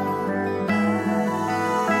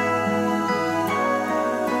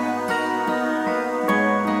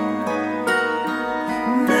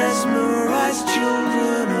 Mesmerized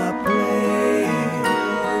children are playing,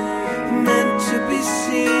 meant to be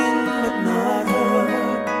seen but not heard.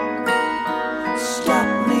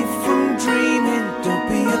 Stop me from dreaming, don't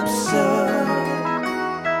be absurd.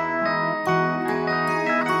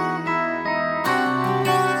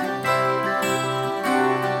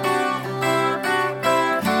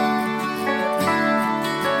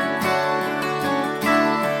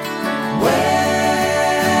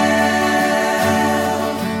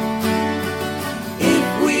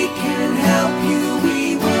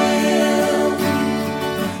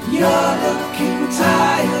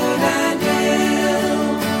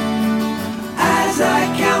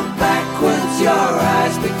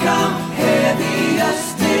 Become heavier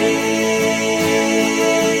still.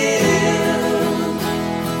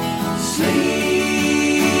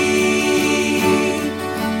 Sleep.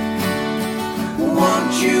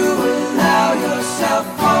 Won't you allow yourself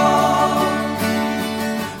fall?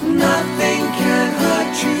 Nothing can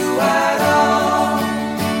hurt you at all.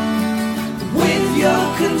 With your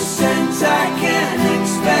consent, I can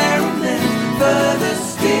experiment further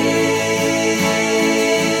still.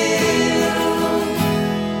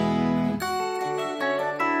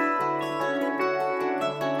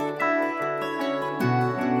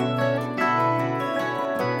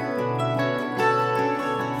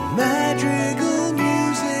 Madrigal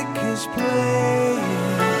music is playing,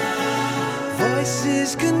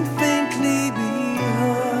 voices can faintly be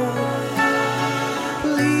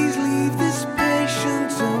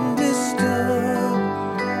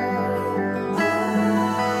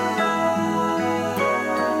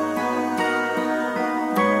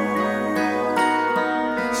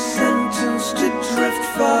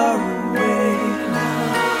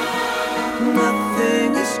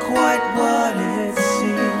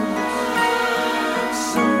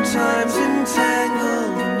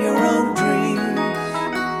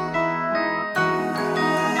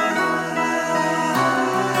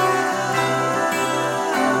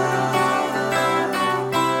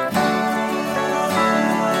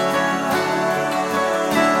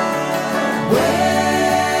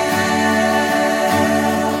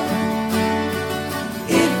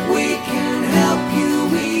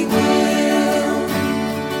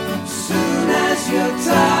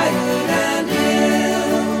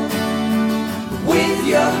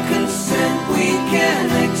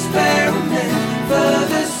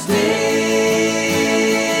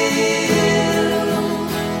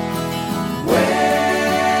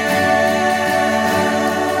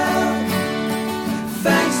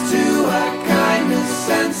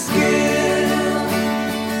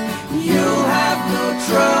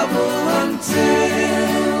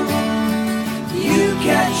until you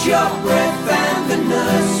catch your breath and the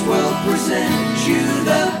nurse will present you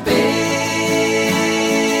the bill.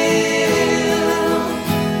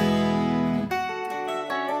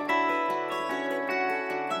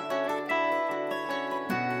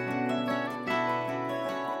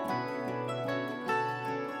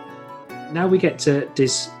 Now we get to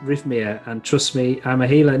Dysrhythmia and Trust Me, I'm a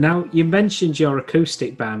Healer. Now, you mentioned your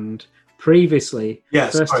acoustic band previously,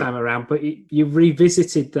 first time around, but you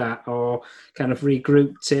revisited that or kind of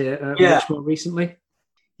regrouped it much more recently?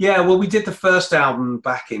 Yeah, well, we did the first album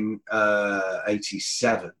back in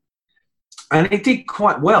 87, and it did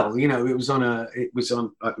quite well. You know, it was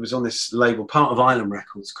on this label, part of Island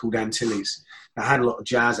Records, called Antilles, that had a lot of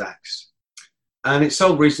jazz acts. And it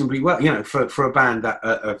sold reasonably well, you know, for a band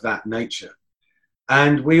of that nature.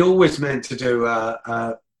 And we always meant to do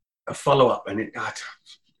a follow-up,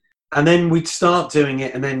 and then we'd start doing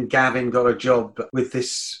it, and then Gavin got a job with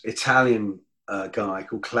this Italian guy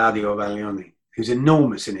called Claudio Vaglioni, who's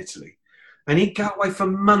enormous in Italy. And he'd go away for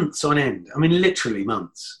months on end. I mean, literally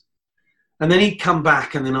months. And then he'd come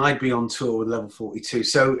back, and then I'd be on tour with Level 42.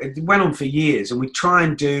 So it went on for years, and we'd try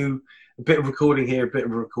and do a bit of recording here, a bit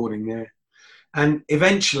of recording there. And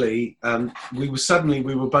eventually, we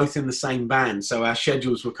were both in the same band, so our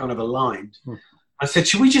schedules were kind of aligned. I said,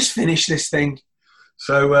 should we just finish this thing?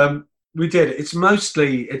 So we did. It's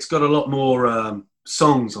got a lot more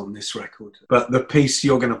songs on this record, but the piece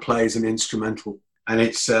you're going to play is an instrumental, and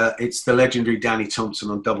it's the legendary Danny Thompson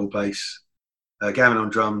on double bass, Gavin on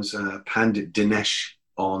drums, Pandit Dinesh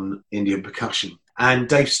on Indian percussion, and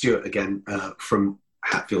Dave Stewart again from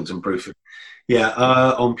Hatfields and Bruford,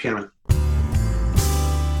 on piano.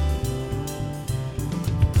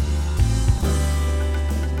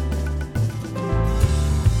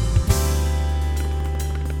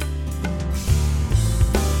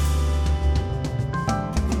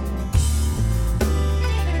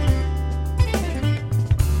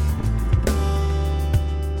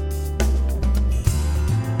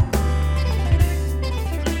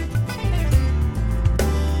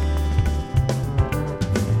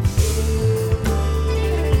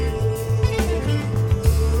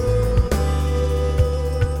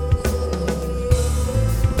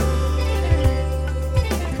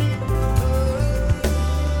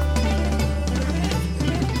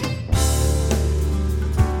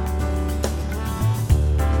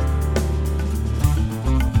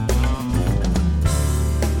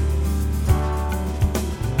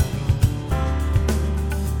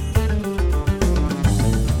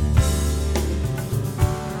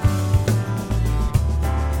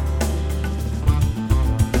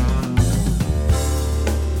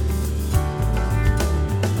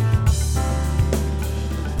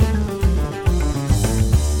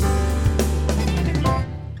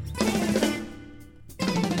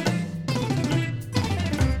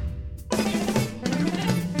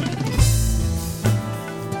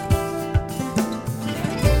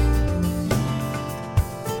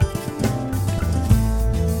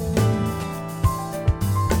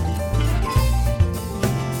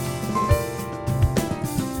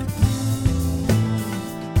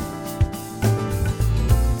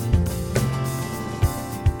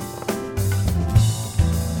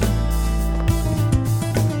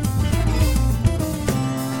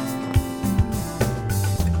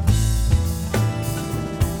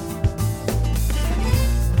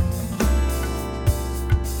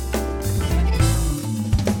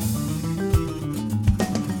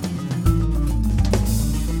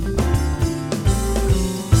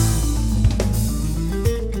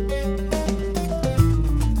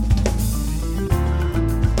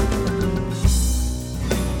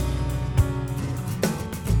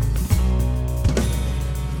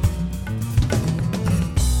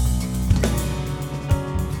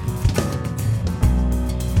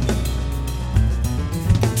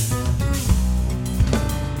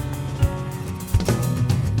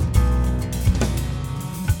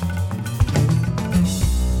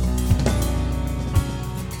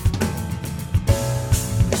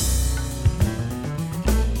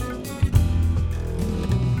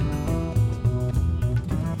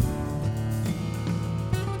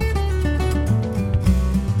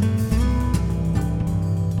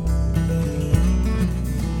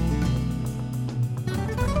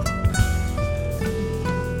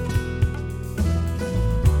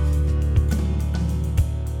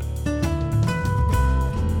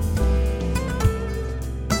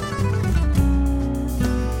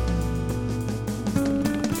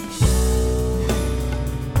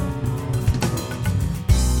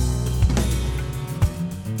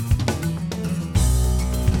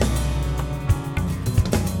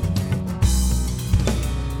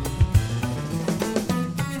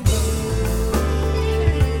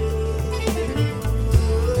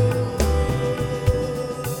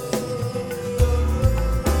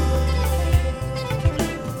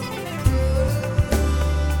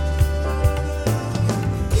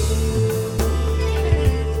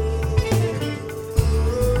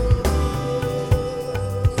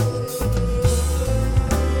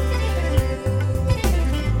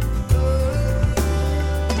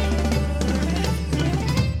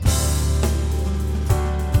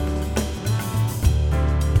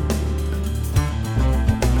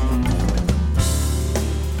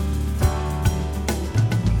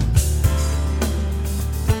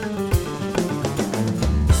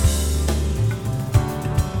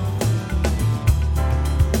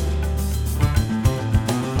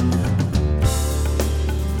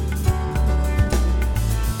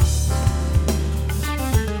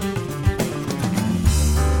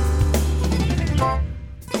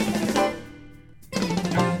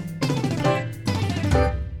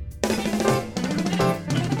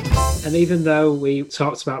 And even though we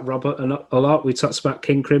talked about Robert a lot, we talked about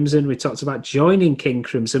King Crimson, we talked about joining King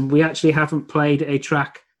Crimson, we actually haven't played a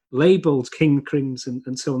track labelled King Crimson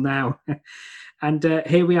until now. And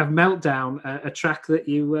here we have Meltdown, a track that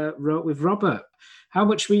you wrote with Robert. How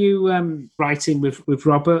much were you writing with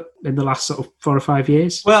Robert in the last sort of 4 or 5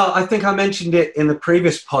 years? Well, I think I mentioned it in the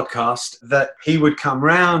previous podcast that he would come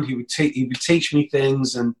round, he would teach me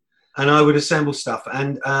things, and I would assemble stuff.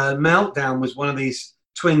 And Meltdown was one of these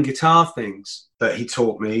twin guitar things that he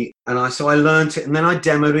taught me, and so I learned it, and then I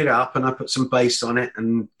demoed it up, and I put some bass on it,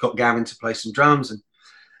 and got Gavin to play some drums,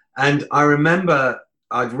 and I remember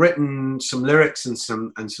I'd written some lyrics and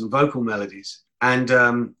some vocal melodies, and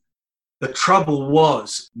the trouble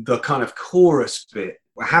was the kind of chorus bit.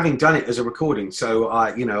 Having done it as a recording, so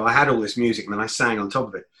I had all this music, and then I sang on top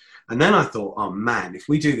of it, and then I thought, oh man, if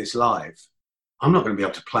we do this live, I'm not going to be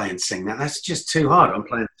able to play and sing that. That's just too hard. I'm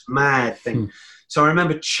playing this mad thing. So I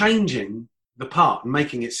remember changing the part and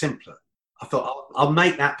making it simpler. I thought, I'll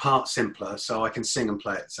make that part simpler so I can sing and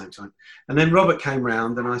play at the same time. And then Robert came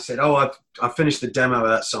round, and I said, I finished the demo of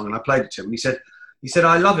that song, and I played it to him. And he said,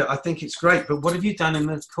 I love it. I think it's great. But what have you done in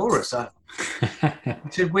the chorus? He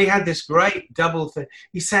said, we had this great double thing.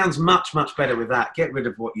 He sounds much, much better with that. Get rid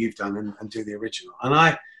of what you've done and do the original.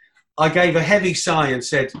 And I gave a heavy sigh and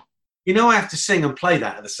said, I have to sing and play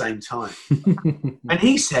that at the same time. And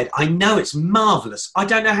he said, I know, it's marvellous. I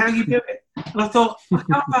don't know how you do it. And I thought, I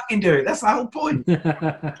can't fucking do it. That's the whole point.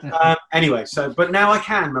 Anyway, but now I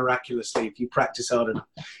can, miraculously, if you practice hard enough.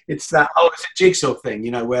 It's a jigsaw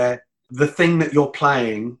thing, where the thing that you're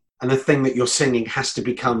playing and the thing that you're singing has to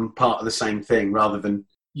become part of the same thing, rather than,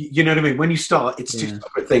 you know what I mean? When you start, it's two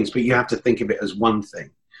separate things, but you have to think of it as one thing.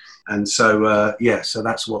 And so, so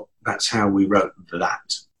that's how we wrote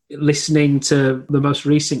that. Listening to the most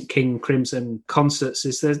recent King Crimson concerts,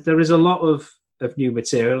 there is a lot of new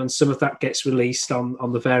material, and some of that gets released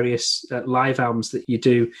on the various live albums that you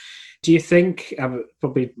do. Do you think,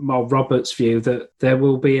 probably more Robert's view, that there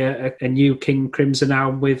will be a new King Crimson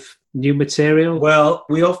album with new material? Well,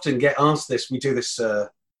 we often get asked this. We do this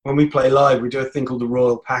when we play live. We do a thing called the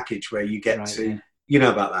Royal Package, where you get you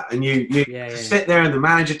know about that, and you sit there and the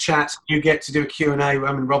manager chats. You get to do a Q&A.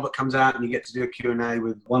 Robert comes out, and you get to do a Q&A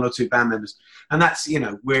with 1 or 2 band members, and that's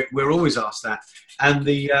we're always asked that. And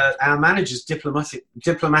our manager's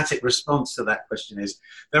diplomatic response to that question is,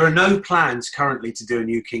 there are no plans currently to do a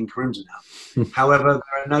new King Crimson album. However,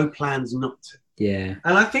 there are no plans not to. Yeah,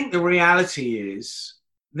 and I think the reality is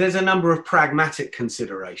there's a number of pragmatic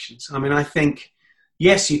considerations. I think,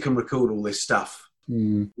 yes, you can record all this stuff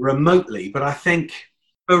remotely, but I think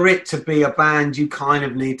for it to be a band, you kind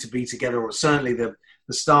of need to be together, or certainly the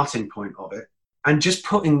starting point of it. And just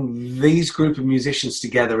putting these group of musicians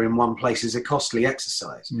together in one place is a costly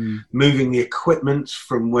exercise. Moving the equipment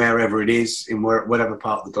from wherever it is, in whatever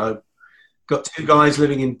part of the globe. Got 2 guys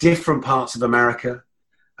living in different parts of America.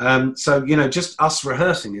 So, just us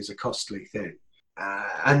rehearsing is a costly thing.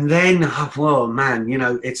 And then,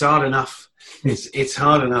 it's hard enough. It's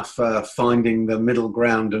hard enough finding the middle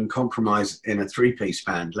ground and compromise in a 3-piece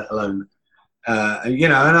band, let alone,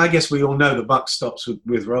 and I guess we all know the buck stops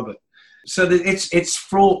with Robert. So it's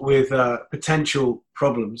fraught with potential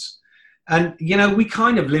problems. And, we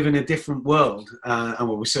kind of live in a different world, and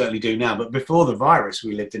we certainly do now. But before the virus,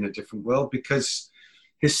 we lived in a different world, because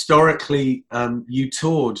historically you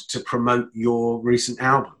toured to promote your recent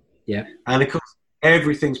album. Yeah. And of course,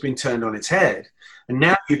 everything's been turned on its head. And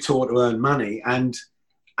now you tour to earn money, and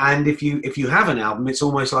if you have an album, it's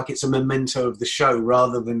almost like it's a memento of the show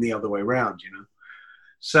rather than the other way around,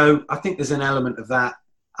 So I think there's an element of that.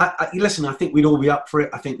 Listen, I think we'd all be up for it.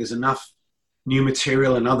 I think there's enough new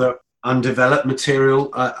material and other undeveloped material.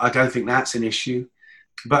 I don't think that's an issue.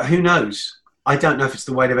 But who knows? I don't know if it's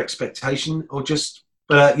the weight of expectation or just,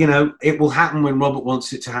 it will happen when Robert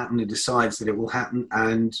wants it to happen. He decides that it will happen,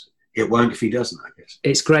 and it won't if he doesn't, I guess.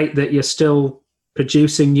 It's great that you're still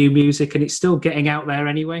producing new music and it's still getting out there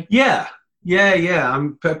anyway. Yeah.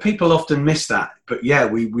 People often miss that, but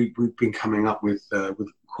we've been coming up with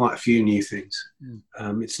quite a few new things.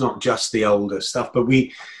 It's not just the older stuff, but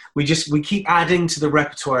we keep adding to the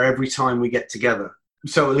repertoire every time we get together.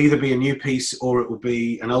 So it'll either be a new piece or it will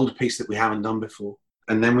be an older piece that we haven't done before.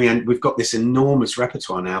 And then we've got this enormous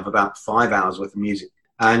repertoire now of about 5 hours worth of music,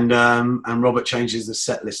 and Robert changes the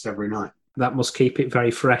set list every night. That must keep it very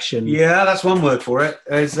fresh. And yeah, that's one word for it.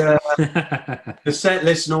 The set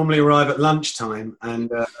lists normally arrive at lunchtime, and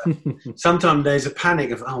sometimes there's a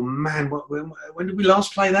panic of, oh man, when did we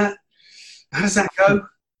last play that? How does that go?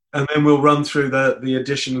 And then we'll run through the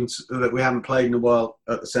additions that we haven't played in a while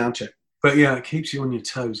at the sound check. But yeah, it keeps you on your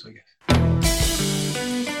toes, I guess.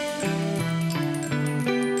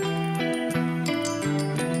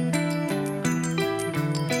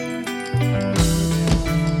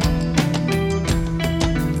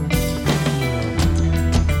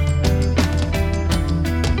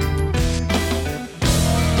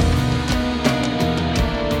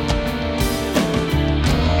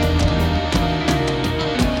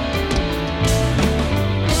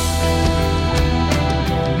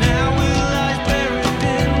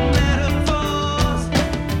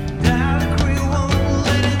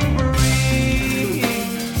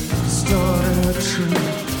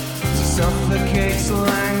 truth to suffocate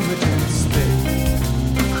language and spit.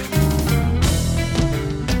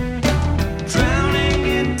 Drowning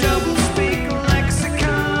in double-speak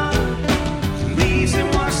lexicon, leaves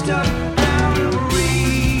him washed up out of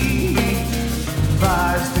reach.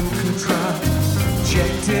 Devised and contrived,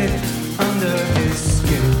 projected under his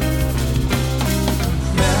skin.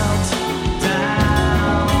 Melt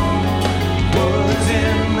down, words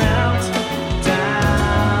in melt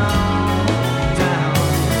down,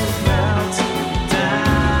 melt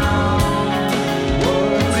down,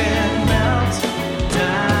 words in melt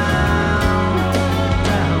down,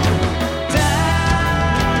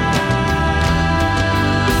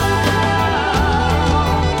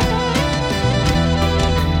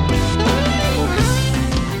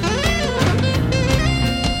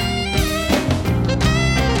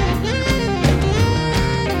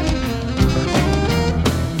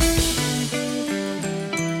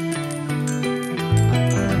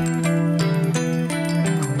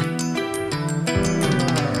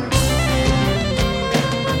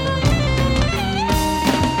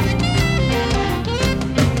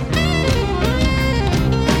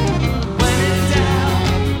 When in doubt,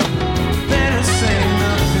 better say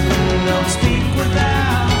nothing, don't speak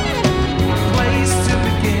without a place to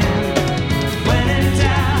begin. When in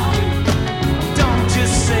doubt, don't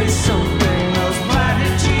just say something, those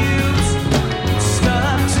platitudes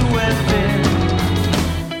stuck to within.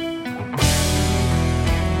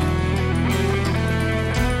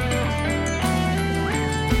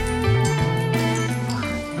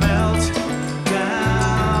 Melt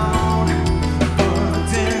down,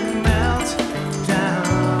 words in melt down,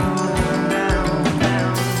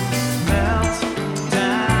 melt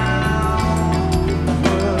down,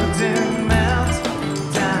 words in melt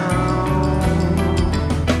down.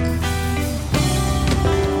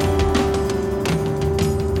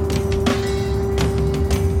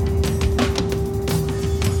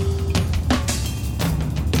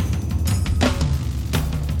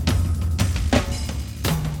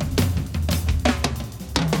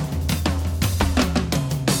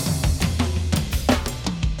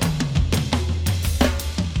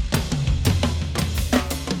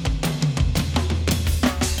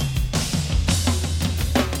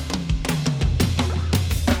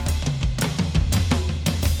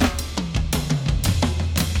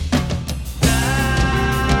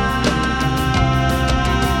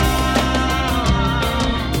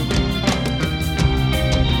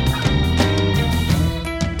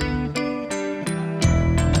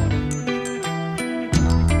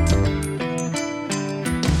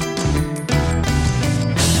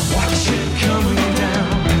 Watch it coming down,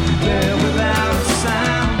 there without a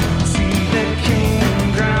sound. See the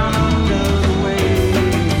king drown under the wave.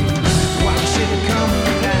 Watch it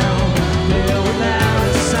coming down, there without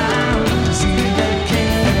a sound. See the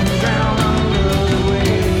king drown under the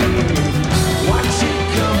wave. Watch it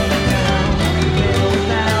coming down, there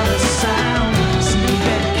without a sound. See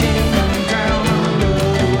the king drown under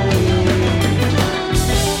the wave.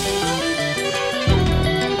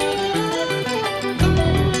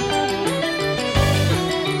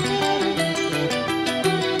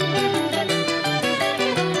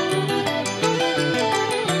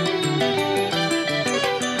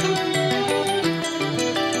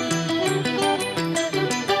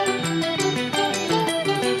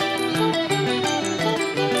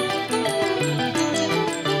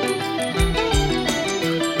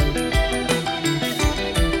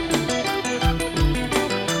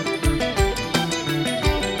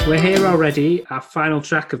 We're here already, our final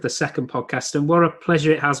track of the second podcast, and what a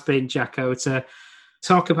pleasure it has been, Jakko, to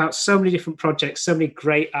talk about so many different projects, so many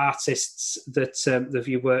great artists that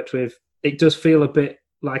you worked with. It does feel a bit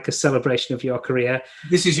like a celebration of your career.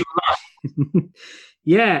 This is your life.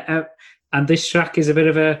 Yeah, and this track is a bit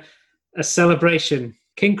of a celebration.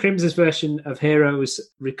 King Crimson's version of Heroes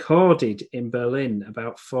recorded in Berlin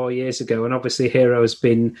about 4 years ago, and obviously Hero has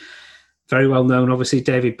been very well known, obviously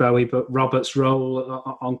David Bowie, but Robert's role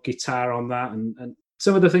on guitar on that, and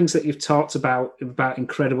some of the things that you've talked about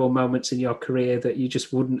incredible moments in your career that you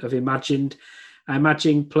just wouldn't have imagined. I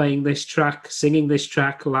imagine playing this track, singing this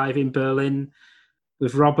track live in Berlin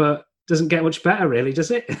with Robert doesn't get much better, really,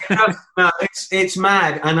 does it? No, it's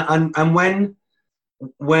mad. And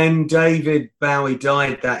when David Bowie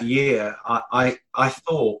died that year, I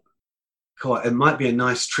thought, God, it might be a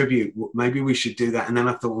nice tribute. Maybe we should do that. And then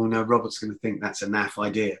I thought, well, no, Robert's going to think that's a naff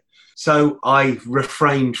idea. So I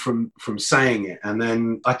refrained from saying it. And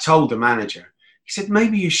then I told the manager. He said,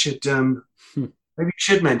 maybe you should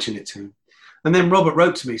mention it to him. And then Robert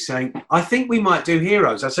wrote to me saying, I think we might do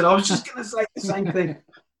Heroes. I said, I was just going to say the same thing.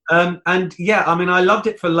 And yeah, I mean, I loved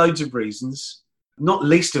it for loads of reasons. not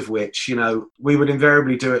least of which, we would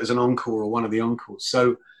invariably do it as an encore or one of the encores.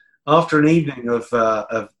 So after an evening of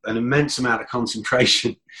an immense amount of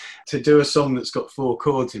concentration to do a song that's got 4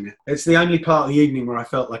 chords in it, it's the only part of the evening where I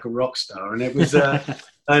felt like a rock star. And it was,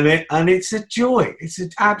 and it's a joy. It's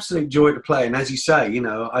an absolute joy to play. And as you say,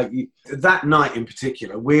 that night in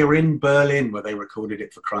particular, we were in Berlin where they recorded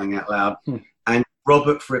it, for crying out loud. And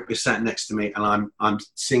Robert Fripp is sat next to me, and I'm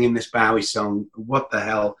singing this Bowie song. What the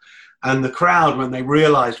hell? And the crowd, when they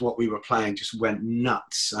realised what we were playing, just went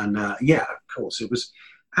nuts. And of course, it was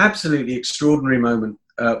absolutely extraordinary moment.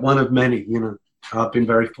 One of many. I've been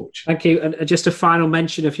very fortunate. Thank you. And just a final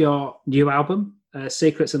mention of your new album,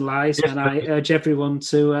 Secrets and Lies, Yes, and I urge everyone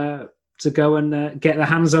to go and get their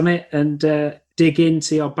hands on it and dig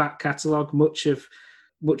into your back catalogue. Much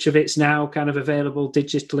of it's now kind of available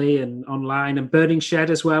digitally and online, and Burning Shed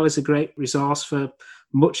as well is a great resource for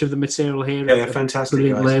much of the material here. Yeah, fantastic.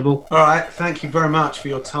 Brilliant guys. label. All right, thank you very much for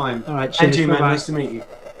your time. All right, cheers. And you, man, Bye-bye. nice to meet you.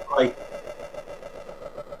 Bye.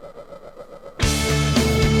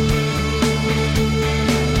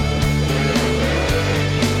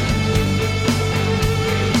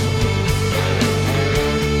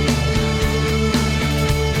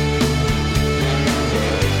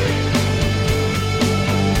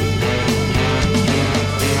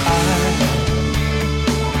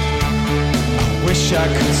 Wish I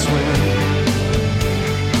could swim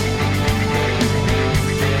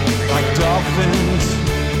like dolphins.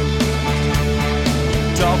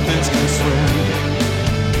 Dolphins can swim.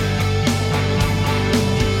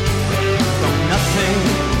 Though nothing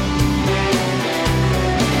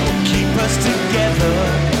will keep us together,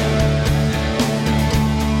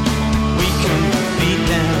 we can beat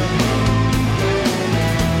them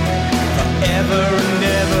forever and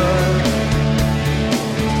ever.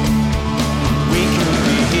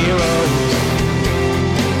 Heroes,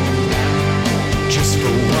 just for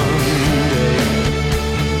one day.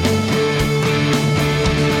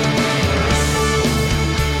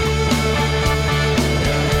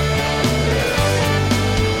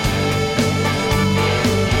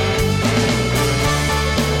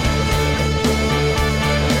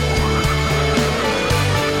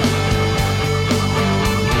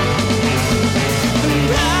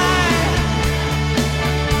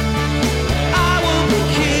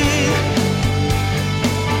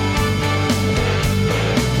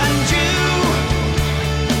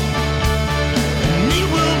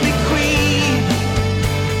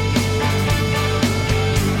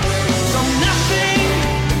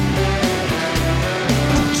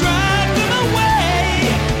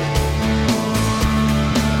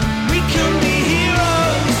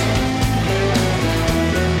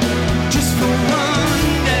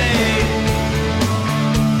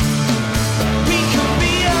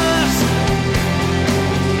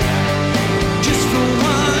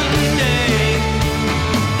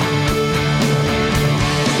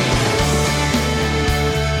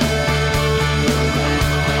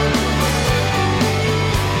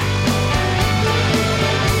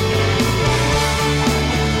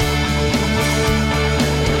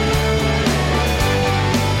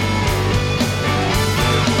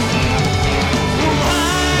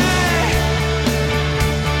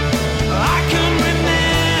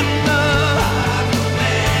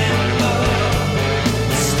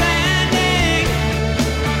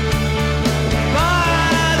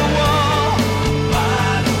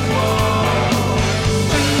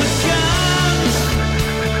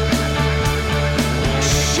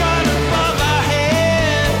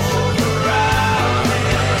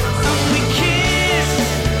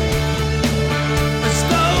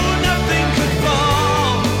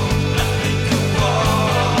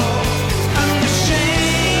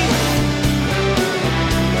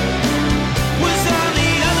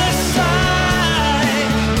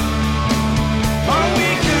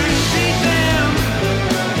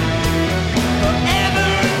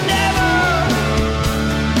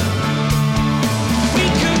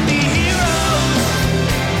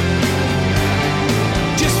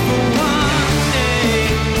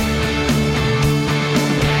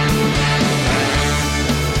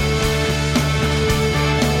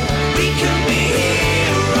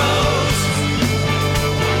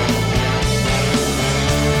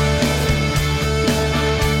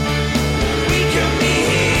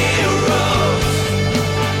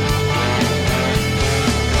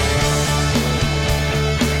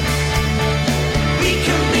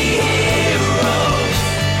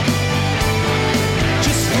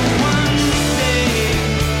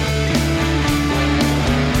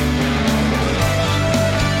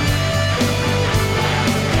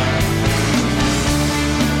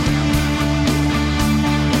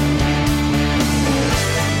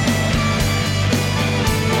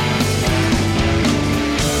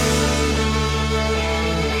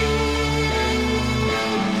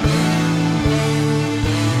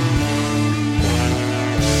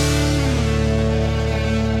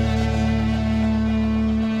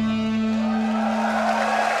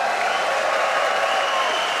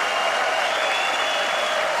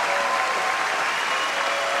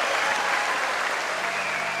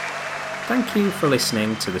 Thank you for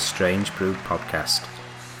listening to the Strange Brew podcast.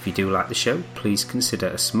 If you do like the show, please consider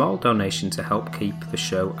a small donation to help keep the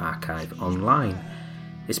show archive online.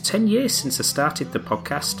 It's 10 years since I started the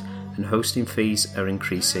podcast, and hosting fees are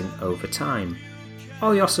increasing over time.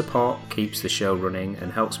 All your support keeps the show running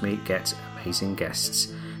and helps me get amazing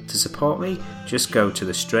guests. To support me, just go to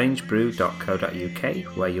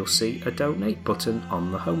thestrangebrew.co.uk where you'll see a donate button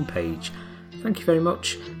on the homepage. Thank you very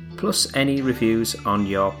much. Plus, any reviews on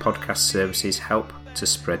your podcast services help to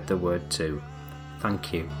spread the word too.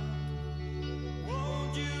 Thank you.